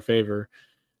play into our favor.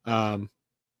 I'm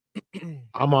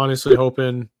honestly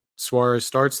hoping Suarez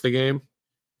starts the game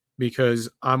because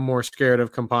I'm more scared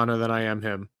of Campana than I am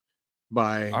him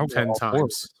by I want 10 all four of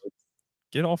times. them.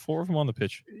 Get all four of them on the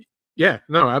pitch. Yeah,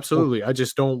 no, absolutely. I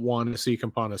just don't want to see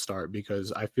Campana start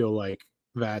because I feel like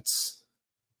that's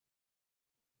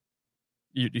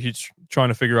He's trying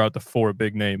to figure out the four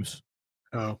big names.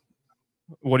 oh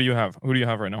What do you have? Who do you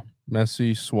have right now?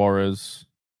 Messi, Suarez,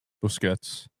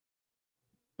 Busquets.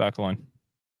 Back line.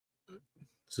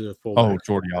 this is a full Oh,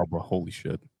 Jordi Alba. Holy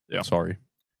shit. Yeah. Sorry.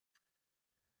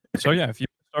 So yeah, if you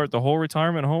start the whole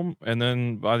retirement home and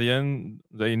then by the end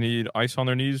they need ice on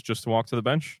their knees just to walk to the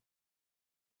bench,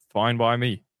 fine by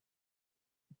me.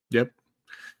 Yep.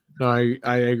 No,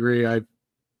 I agree.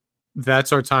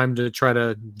 That's our time to try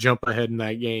to jump ahead in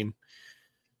that game.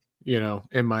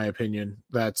 In my opinion,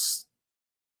 that's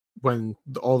when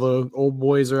all the old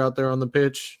boys are out there on the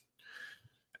pitch.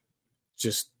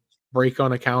 Just break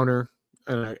on a counter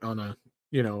on a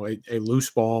loose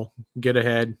ball, get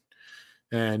ahead.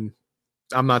 And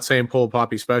I'm not saying pull a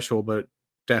Poppy special, but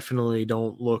definitely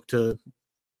don't look to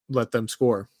let them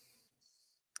score.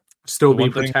 Still be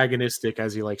protagonistic,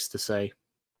 as he likes to say.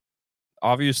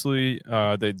 Obviously,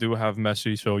 they do have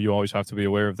Messi, so you always have to be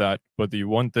aware of that. But the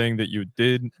one thing that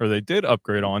they did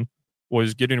upgrade on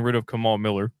was getting rid of Kamal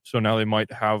Miller. So now they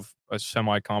might have a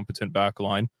semi-competent back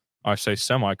line. I say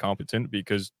semi-competent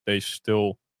because they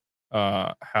still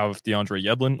have DeAndre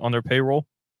Yedlin on their payroll.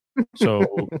 So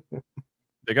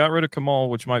they got rid of Kamal,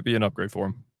 which might be an upgrade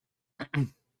for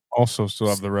him. Also, still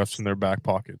have the refs in their back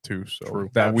pocket too, so True.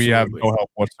 that Absolutely. we have no help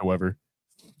whatsoever.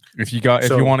 If you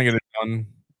want to get it done,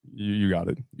 you got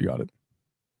it. You got it.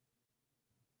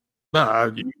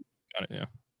 No, You got it. Yeah.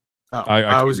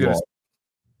 I was gonna.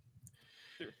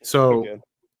 So,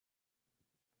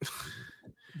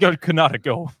 could not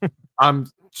go.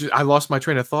 I lost my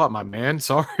train of thought, my man.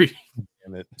 Sorry.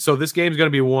 Damn it. So this game's going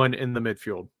to be won in the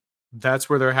midfield. That's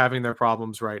where they're having their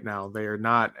problems right now. They are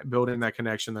not building that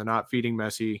connection. They're not feeding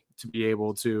Messi to be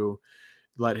able to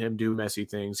let him do Messi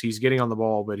things. He's getting on the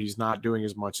ball, but he's not doing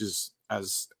as much as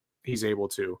he's able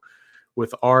to.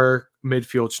 With our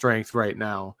midfield strength right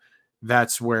now,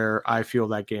 that's where I feel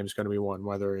that game's going to be won.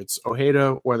 Whether it's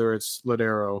Ojeda, whether it's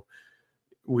Lauderdale,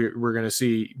 we're going to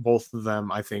see both of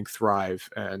them, I think, thrive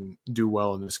and do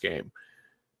well in this game.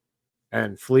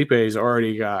 And Felipe's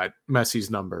already got Messi's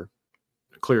number,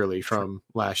 clearly, from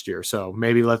last year. So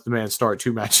maybe let the man start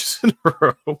 2 matches in a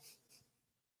row.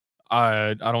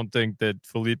 I don't think that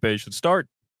Felipe should start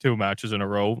 2 matches in a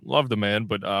row. Love the man,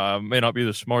 but may not be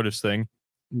the smartest thing.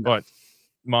 No. But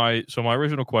my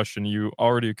original question, you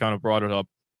already kind of brought it up,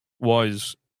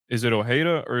 was, is it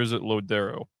Ojeda or is it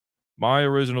Lauderdale? My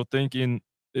original thinking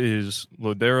is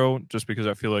Lauderdale, just because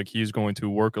I feel like he's going to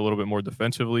work a little bit more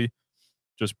defensively,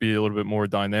 just be a little bit more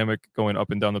dynamic going up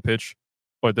and down the pitch.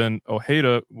 But then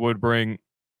Ojeda would bring,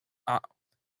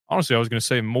 honestly, I was going to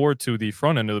say more to the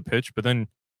front end of the pitch, but then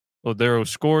Lauderdale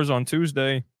scores on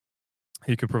Tuesday.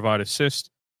 He could provide assist,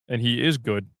 and he is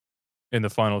good in the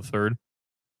final third.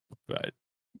 But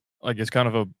it's kind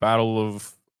of a battle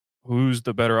of who's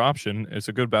the better option. It's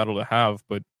a good battle to have,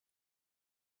 but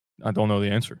I don't know the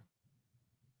answer.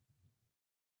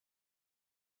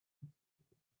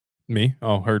 Me?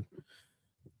 Oh, heard.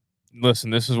 Listen,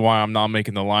 this is why I'm not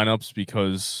making the lineups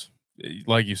because,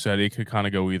 like you said, it could kind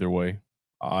of go either way.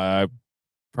 I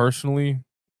personally,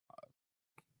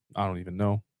 I don't even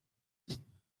know.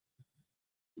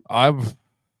 Fuck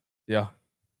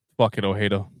it,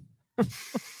 Ojeda.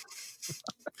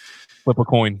 Flip a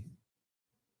coin.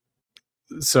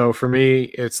 So for me,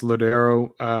 it's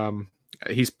Lauderdale.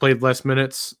 He's played less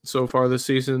minutes so far this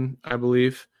season, I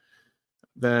believe,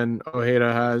 than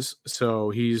Ojeda has. So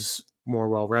he's more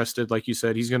well rested. Like you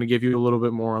said, he's going to give you a little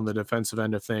bit more on the defensive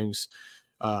end of things.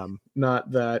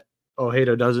 Not that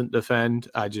Ojeda doesn't defend.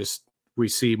 We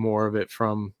see more of it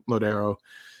from Lauderdale.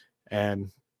 And,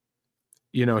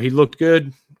 he looked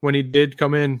good when he did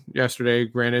come in yesterday,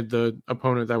 granted the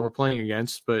opponent that we're playing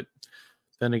against, but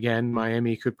then again,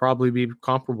 Miami could probably be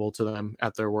comparable to them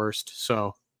at their worst.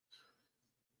 So,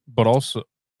 but also,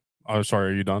 I'm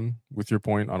sorry, are you done with your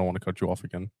point? I don't want to cut you off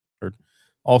again.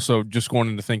 Also, just going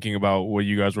into thinking about what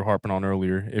you guys were harping on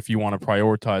earlier, if you want to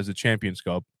prioritize the Champions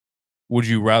Cup, would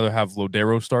you rather have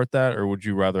Lauderdale start that, or would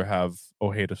you rather have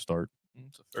Ojeda start?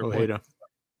 Ojeda.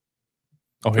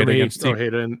 Ojeda against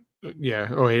Tigres.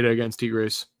 Ojeda against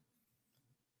Tigres.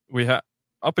 We had,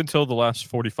 up until the last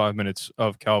 45 minutes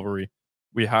of Calvary,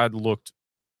 we had looked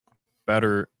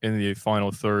better in the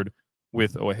final third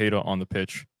with Ojeda on the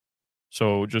pitch.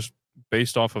 So just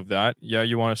based off of that, yeah,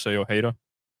 you want to say Ojeda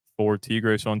for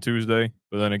Tigres on Tuesday.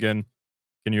 But then again,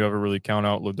 can you ever really count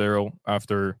out Lauderdale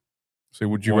after So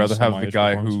would you One rather have the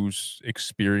guy semi-echelons. who's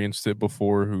experienced it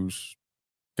before, who's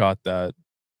got that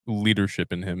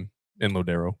leadership in him in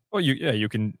Lauderdale? Well,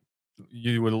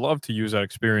 you would love to use that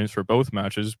experience for both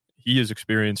matches. He has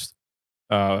experienced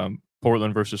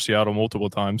Portland versus Seattle multiple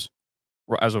times.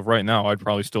 As of right now, I'd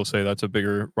probably still say that's a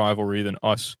bigger rivalry than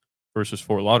us versus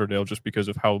Fort Lauderdale, just because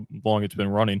of how long it's been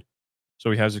running.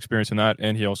 So he has experience in that,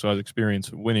 and he also has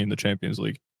experience winning the Champions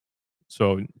League.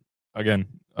 So again,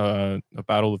 a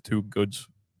battle of two goods.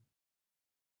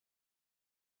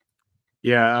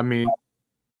 Yeah, I mean,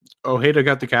 Ojeda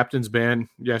got the captain's ban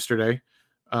yesterday.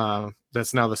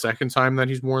 That's now the second time that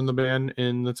he's worn the ban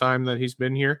in the time that he's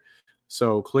been here.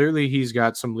 So clearly he's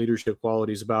got some leadership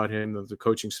qualities about him that the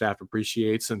coaching staff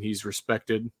appreciates, and he's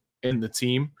respected in the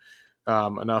team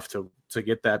enough to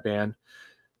get that ban.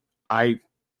 I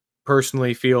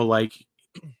personally feel like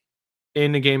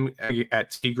in a game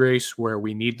at Tigres where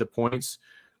we need the points,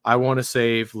 I want to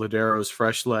save Ladero's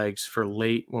fresh legs for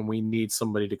late when we need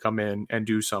somebody to come in and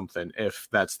do something, if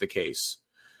that's the case.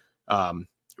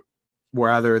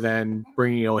 Rather than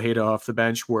bringing Ojeda off the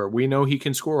bench where we know he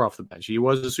can score off the bench. He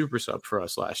was a super sub for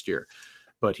us last year,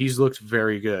 but he's looked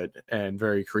very good and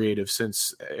very creative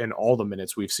since in all the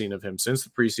minutes we've seen of him since the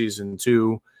preseason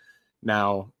to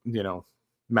now,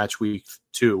 match week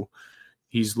 2.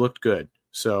 He's looked good.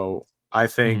 So I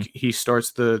think he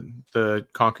starts the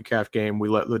CONCACAF game. We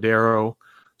let Ladero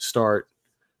start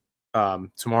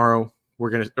tomorrow.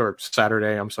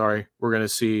 Saturday, I'm sorry. We're going to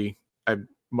see a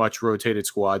much rotated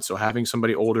squad. So having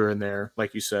somebody older in there,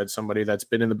 like you said, somebody that's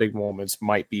been in the big moments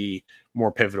might be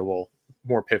more pivotal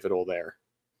there.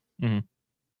 Mm-hmm.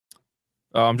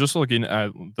 I'm just looking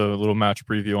at the little match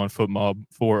preview on FootMob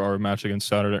for our match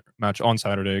on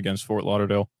Saturday against Fort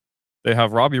Lauderdale. They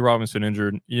have Robbie Robinson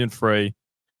injured, Ian Frey,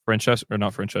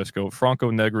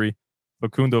 Franco Negri,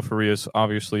 Facundo Farias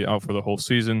obviously out for the whole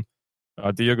season,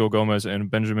 Diego Gomez and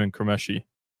Benjamin Kremeshi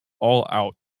all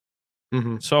out.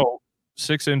 Mm-hmm. So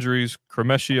 6 injuries.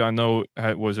 Kremeshi, I know,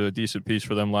 was a decent piece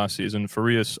for them last season.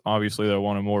 Farias, obviously, that I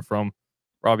wanted more from.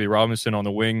 Robbie Robinson on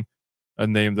the wing, a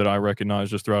name that I recognize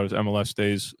just throughout his MLS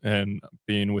days and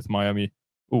being with Miami.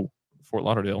 Ooh, Fort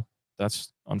Lauderdale.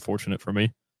 That's unfortunate for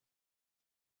me.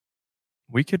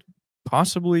 We could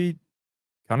possibly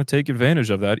kind of take advantage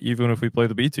of that, even if we play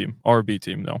the B team. Our B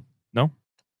team, though. No?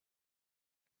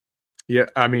 Yeah,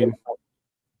 I mean,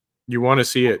 you want to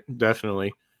see it,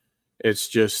 definitely. It's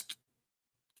just,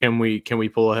 can we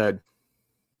pull ahead?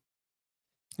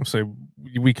 I'll say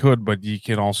we could, but you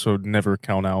can also never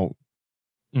count out.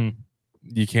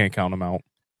 You can't count him out.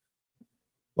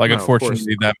 Like,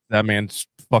 unfortunately, that man's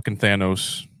fucking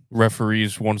Thanos.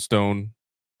 Referees, one stone,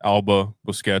 Alba,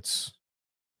 Busquets,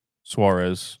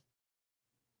 Suarez.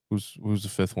 Who's the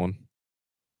fifth one?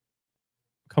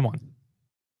 Come on.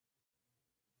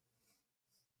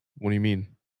 What do you mean?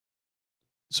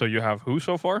 So you have who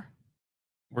so far?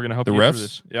 We're gonna help the you refs. Through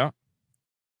this. Yeah.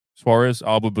 Suarez,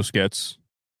 Alba, Busquets.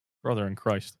 Brother in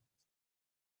Christ.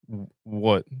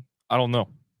 What? I don't know.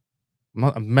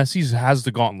 Messi has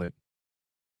the gauntlet.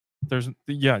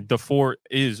 The 4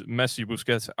 is Messi,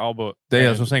 Busquets, Alba.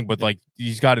 That's what I'm saying, but like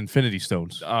he's got Infinity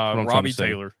Stones. Robbie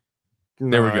Taylor.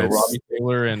 There we go. Robbie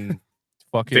Taylor and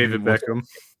fucking David Beckham.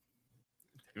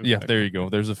 Yeah, there you go.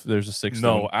 There's a 6th.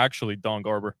 No, actually, Don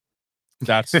Garber.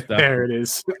 That's there it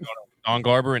is. Don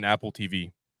Garber and Apple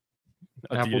TV.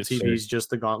 Apple TV is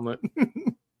just the gauntlet.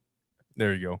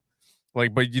 There you go.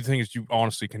 Like, but the thing is, you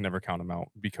honestly can never count them out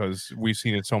because we've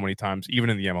seen it so many times, even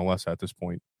in the MLS at this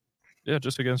point. Yeah,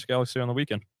 just against Galaxy on the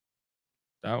weekend.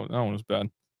 That one was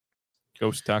bad.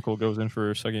 Ghost tackle goes in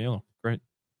for a second yellow. Great.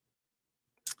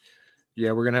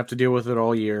 Yeah, we're going to have to deal with it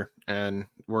all year, and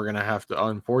we're going to have to,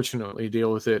 unfortunately,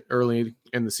 deal with it early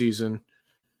in the season.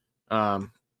 Do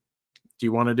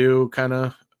you want to do kind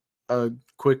of a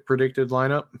quick predicted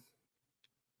lineup?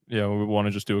 Yeah, we want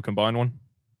to just do a combined one.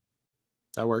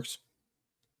 That works.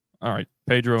 All right.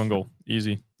 Pedro and goal.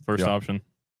 Easy. First option.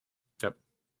 Yep.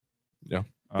 Yeah.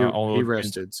 He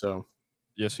rested, so.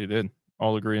 Yes, he did.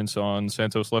 All agreements on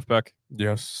Santos left back.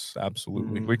 Yes,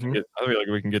 absolutely. I feel like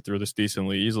we can get through this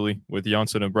decently, easily with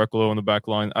Janssen and Brekalo in the back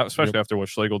line, especially after what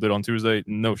Schlegel did on Tuesday.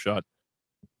 No shot.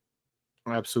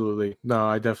 Absolutely. No,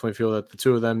 I definitely feel that the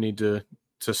two of them need to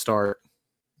start.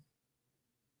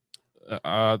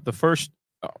 The first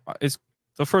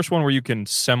one where you can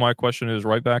semi-question his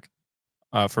right back.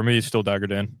 For me, it's still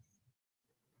Dagerdan.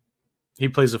 He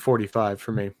plays a 45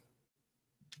 for me.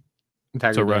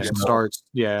 Dagerdan starts,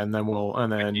 and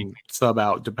then sub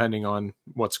out depending on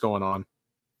what's going on.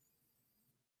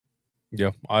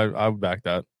 Yeah, I would back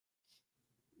that.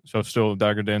 So still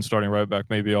Dagerdan starting right back,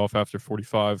 maybe off after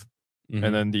 45. Mhm.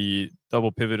 And then the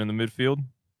double pivot in the midfield,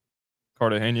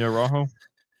 Cartagena, Araujo.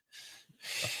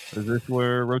 Is this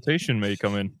where rotation may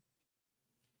come in?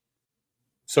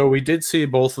 So we did see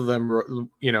both of them,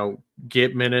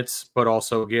 get minutes, but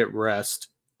also get rest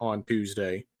on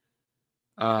Tuesday.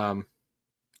 I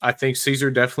think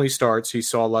Caesar definitely starts. He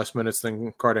saw less minutes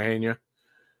than Cartagena.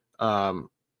 Yeah,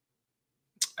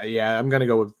 I'm gonna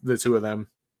go with the two of them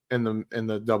in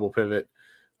the double pivot.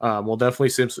 We'll definitely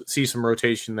see some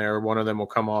rotation there. One of them will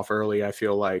come off early, I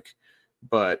feel like,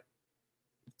 but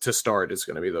to start, it's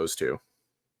going to be those two.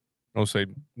 I'll say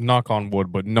knock on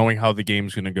wood, but knowing how the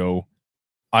game's going to go,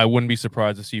 I wouldn't be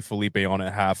surprised to see Felipe on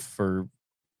at half for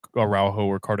Araujo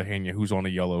or Cartagena, who's on a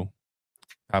yellow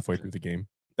halfway through the game.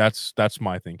 That's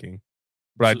my thinking.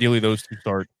 But ideally, those two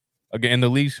start. Again, in the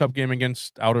League Cup game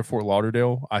against Outer Fort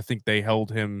Lauderdale, I think they held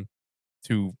him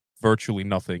to virtually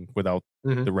nothing without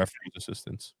the referee's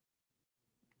assistance.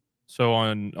 So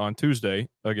on Tuesday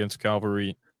against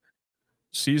Calvary,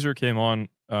 Caesar came on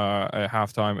at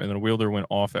halftime, and then Wielder went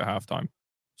off at halftime.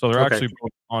 So they're actually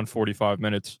both on 45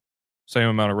 minutes, same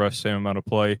amount of rest, same amount of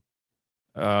play.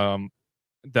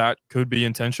 That could be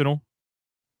intentional,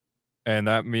 and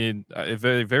that means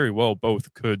very, very well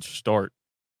both could start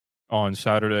on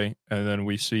Saturday, and then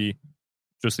we see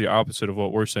just the opposite of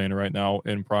what we're saying right now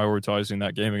in prioritizing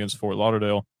that game against Fort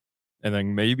Lauderdale, and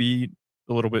then maybe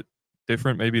a little bit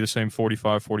different, maybe the same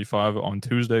 45-45 on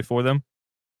Tuesday for them.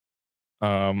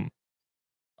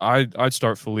 I'd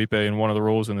start Felipe in one of the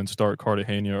roles and then start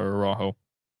Cartagena or Araujo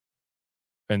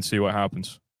and see what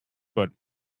happens. But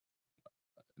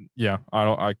yeah,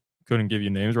 I couldn't give you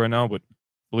names right now, but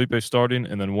Felipe starting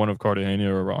and then one of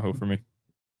Cartagena or Araujo for me.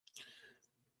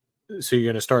 So you're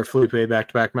going to start Felipe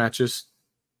back-to-back matches?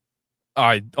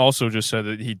 I also just said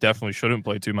that he definitely shouldn't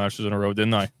play 2 matches in a row,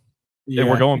 didn't I? Yeah,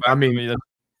 we're going back.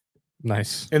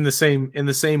 Nice. In the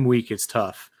same week, it's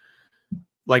tough.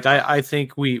 Like I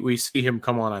think we see him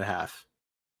come on at half.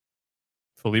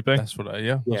 Felipe? That's what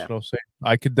I'll say.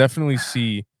 I could definitely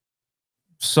see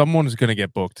someone is going to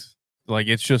get booked. Like,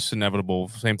 it's just inevitable.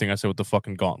 Same thing I said with the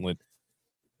fucking gauntlet.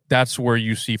 That's where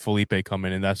you see Felipe come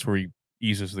in, and that's where he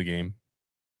eases the game.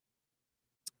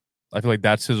 I feel like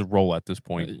that's his role at this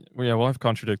point. Yeah, well, I've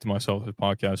contradicted myself with the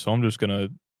podcast, so I'm just going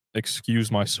to excuse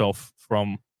myself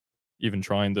from even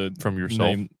trying to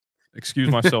excuse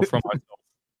myself from myself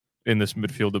in this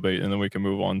midfield debate, and then we can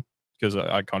move on because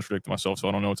I contradicted myself, so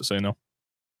I don't know what to say now.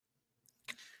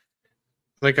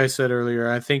 Like I said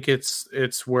earlier, I think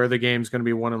it's where the game's going to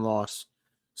be won and lost.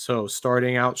 So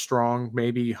starting out strong,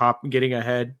 maybe getting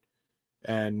ahead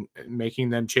and making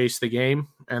them chase the game,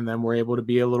 and then we're able to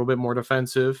be a little bit more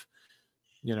defensive.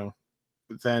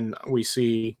 Then we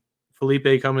see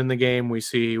Felipe come in the game. We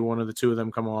see one of the two of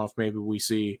them come off. Maybe we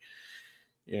see,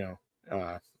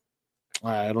 I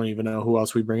don't even know who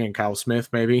else we bring in. Kyle Smith,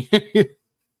 maybe.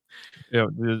 Yeah,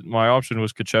 my option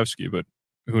was Kaczewski, but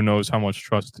who knows how much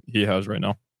trust he has right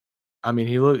now. I mean,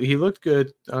 he looked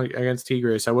good against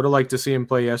Tigres. I would have liked to see him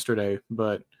play yesterday,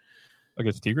 but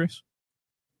against Tigres?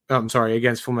 I'm sorry,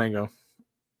 against Flamengo.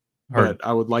 But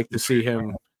I would like to see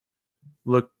him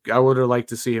I would have liked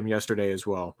to see him yesterday as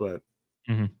well, but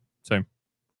same.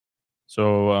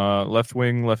 So left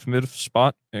wing, left mid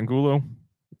spot, Angulo.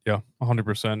 Yeah,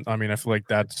 100%. I mean, I feel like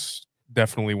that's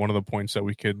definitely one of the points that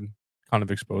we could kind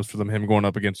of expose for them. Him going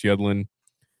up against Yedlin.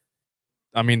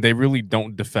 I mean, they really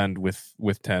don't defend with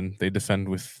 10. They defend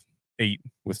with 8,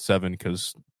 with 7,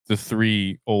 because the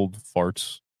 3 old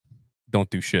farts don't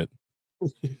do shit.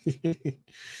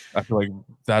 I feel like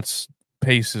that's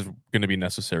pace is going to be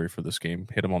necessary for this game.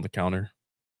 Hit him on the counter.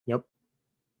 Yep.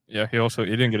 Yeah, he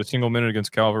didn't get a single minute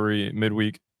against Calvary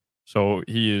midweek, so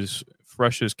he is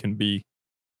fresh as can be.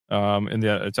 In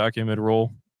the attacking mid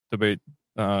role debate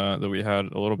that we had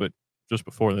a little bit just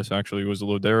before this actually was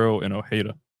Lauderdale and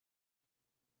Ojeda.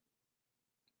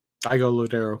 I go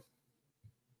Lauderdale.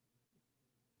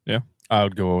 Yeah, I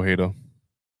would go Ojeda.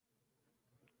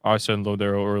 I said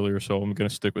Lauderdale earlier, so I'm going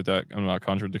to stick with that. I'm not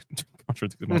contradicting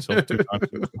myself 2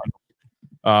 times.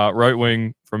 Right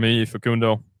wing for me,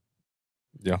 Facundo.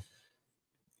 Yeah.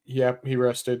 Yep, he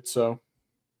rested, so.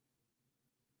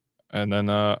 And then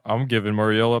I'm giving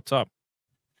Muriel up top.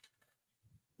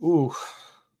 Ooh.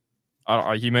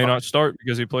 He may not start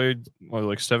because he played,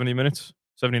 70 minutes?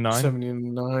 79?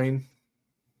 79.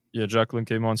 Yeah, Jacqueline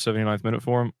came on 79th minute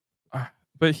for him.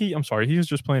 But he was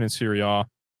just playing in Serie A.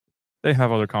 They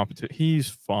have other competition. He's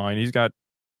fine. He's got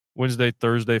Wednesday,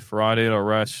 Thursday, Friday to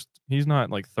rest. He's not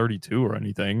 32 or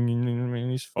anything. I mean,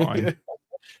 he's fine.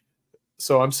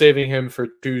 So I'm saving him for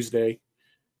Tuesday.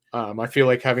 I feel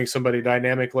like having somebody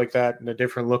dynamic like that and a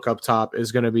different look up top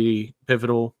is going to be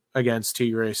pivotal against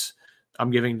Tigres.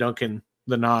 I'm giving Duncan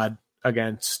the nod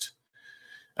against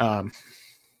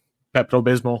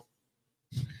Pepto-Bismol.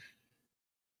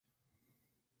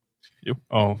 You?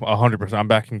 Oh, 100%. I'm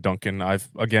backing Duncan.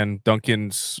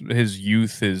 Duncan's his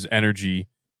youth, his energy,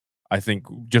 I think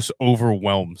just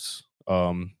overwhelms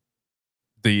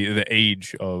the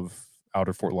age of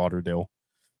outer Fort Lauderdale.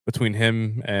 Between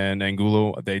him and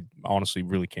Angulo, they honestly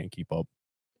really can't keep up.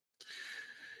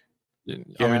 Yeah,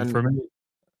 I mean, for me,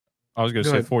 I was going to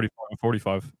say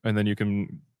 45, and then you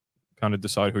can kind of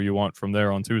decide who you want from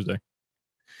there on Tuesday.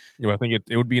 I think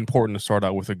it would be important to start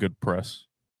out with a good press.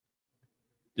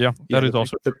 Yeah, that is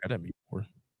also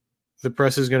the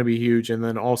press is going to be huge, and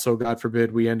then also, God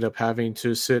forbid, we end up having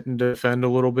to sit and defend a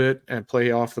little bit and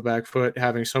play off the back foot,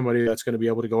 having somebody that's going to be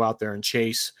able to go out there and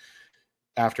chase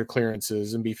after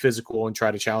clearances and be physical and try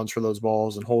to challenge for those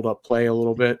balls and hold up play a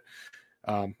little bit.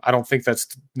 I don't think that's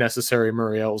necessarily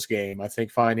Muriel's game. I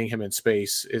think finding him in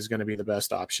space is going to be the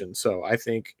best option. So I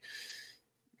think,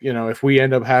 if we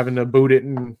end up having to boot it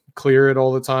and clear it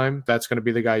all the time, that's going to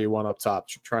be the guy you want up top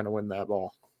trying to win that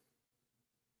ball.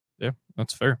 Yeah,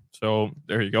 that's fair. So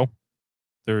there you go.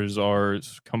 There's our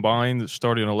combined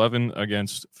starting 11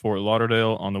 against Fort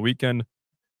Lauderdale on the weekend.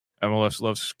 MLS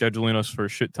loves scheduling us for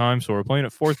shit time, so we're playing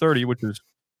at 4:30, which is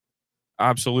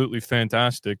absolutely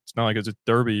fantastic. It's not like it's a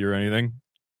derby or anything.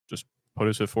 Just put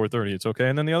us at 4:30. It's okay.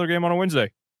 And then the other game on a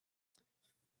Wednesday.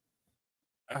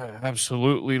 I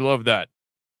absolutely love that.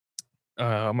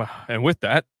 And with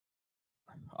that,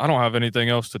 I don't have anything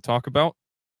else to talk about.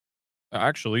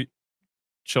 Actually,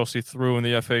 Chelsea threw in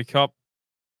the FA Cup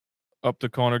up to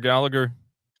Conor Gallagher.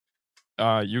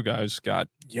 You guys got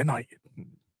United.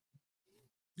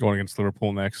 Going against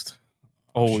Liverpool next.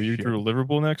 Oh, you drew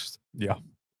Liverpool next? Yeah.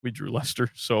 We drew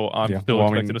Leicester, so I'm still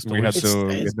expecting us to we lose. had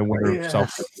to get the winner of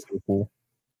South Liverpool.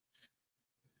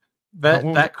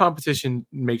 That competition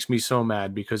makes me so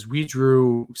mad because we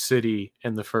drew City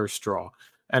in the first draw,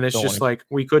 and it's just like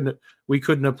we couldn't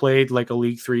have played like a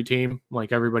League 3 team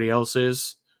like everybody else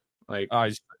is. Like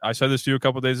I said this to you a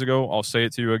couple of days ago. I'll say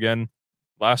it to you again.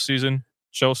 Last season,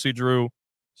 Chelsea drew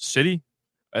City,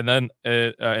 and then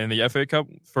in the FA Cup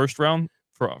first round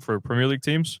for Premier League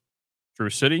teams, drew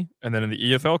City, and then in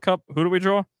the EFL Cup, who do we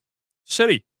draw?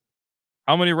 City.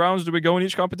 How many rounds do we go in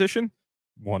each competition?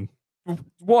 One.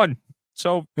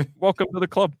 So welcome to the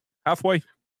club. Halfway.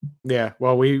 Yeah.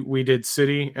 Well, we did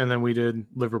City and then we did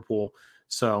Liverpool.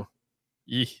 So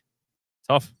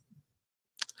tough.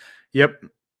 Yep.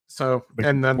 So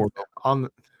and then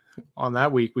on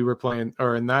that week we were playing,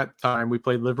 or in that time we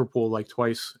played Liverpool like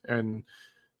twice in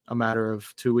a matter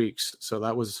of 2 weeks. So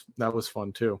that was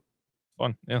fun too.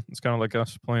 Fun. Yeah. It's kind of like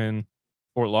us playing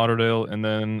Fort Lauderdale and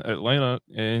then Atlanta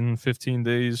in 15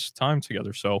 days time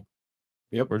together. So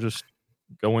yep, we're just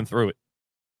going through it.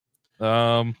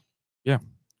 Yeah,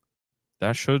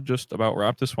 that should just about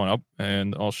wrap this one up,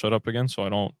 and I'll shut up again so I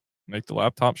don't make the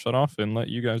laptop shut off and let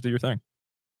you guys do your thing.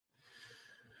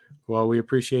 Well, we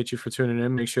appreciate you for tuning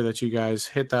in. Make sure that you guys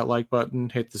hit that like button,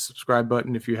 hit the subscribe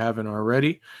button if you haven't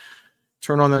already.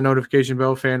 Turn on that notification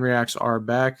bell. Fan Reacts are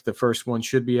back. The first one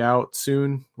should be out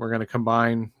soon. We're going to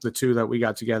combine the two that we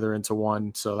got together into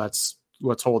one. So that's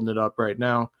what's holding it up right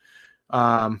now.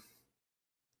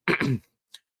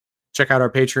 Check out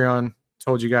our Patreon.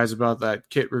 Told you guys about that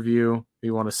kit review. If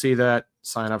you want to see that,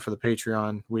 sign up for the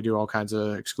Patreon. We do all kinds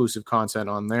of exclusive content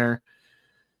on there.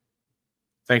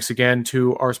 Thanks again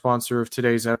to our sponsor of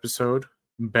today's episode,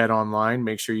 Bet Online.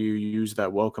 Make sure you use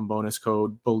that welcome bonus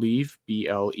code BELIEVE,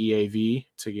 BLEAV,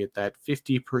 to get that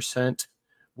 50%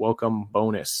 welcome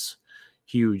bonus.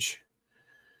 Huge.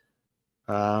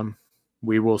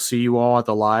 We will see you all at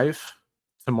the live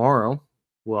tomorrow.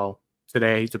 Well,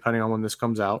 today, depending on when this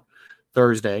comes out.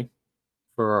 Thursday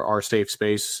for our safe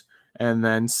space, and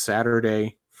then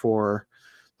Saturday for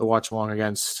the watch along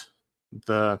against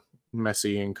the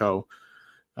Messi and co.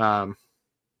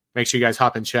 Make sure you guys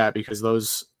hop in chat because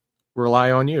those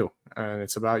rely on you and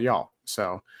it's about y'all.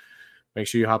 So make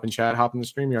sure you hop in chat, hop in the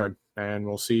StreamYard, and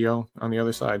we'll see you on the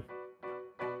other side.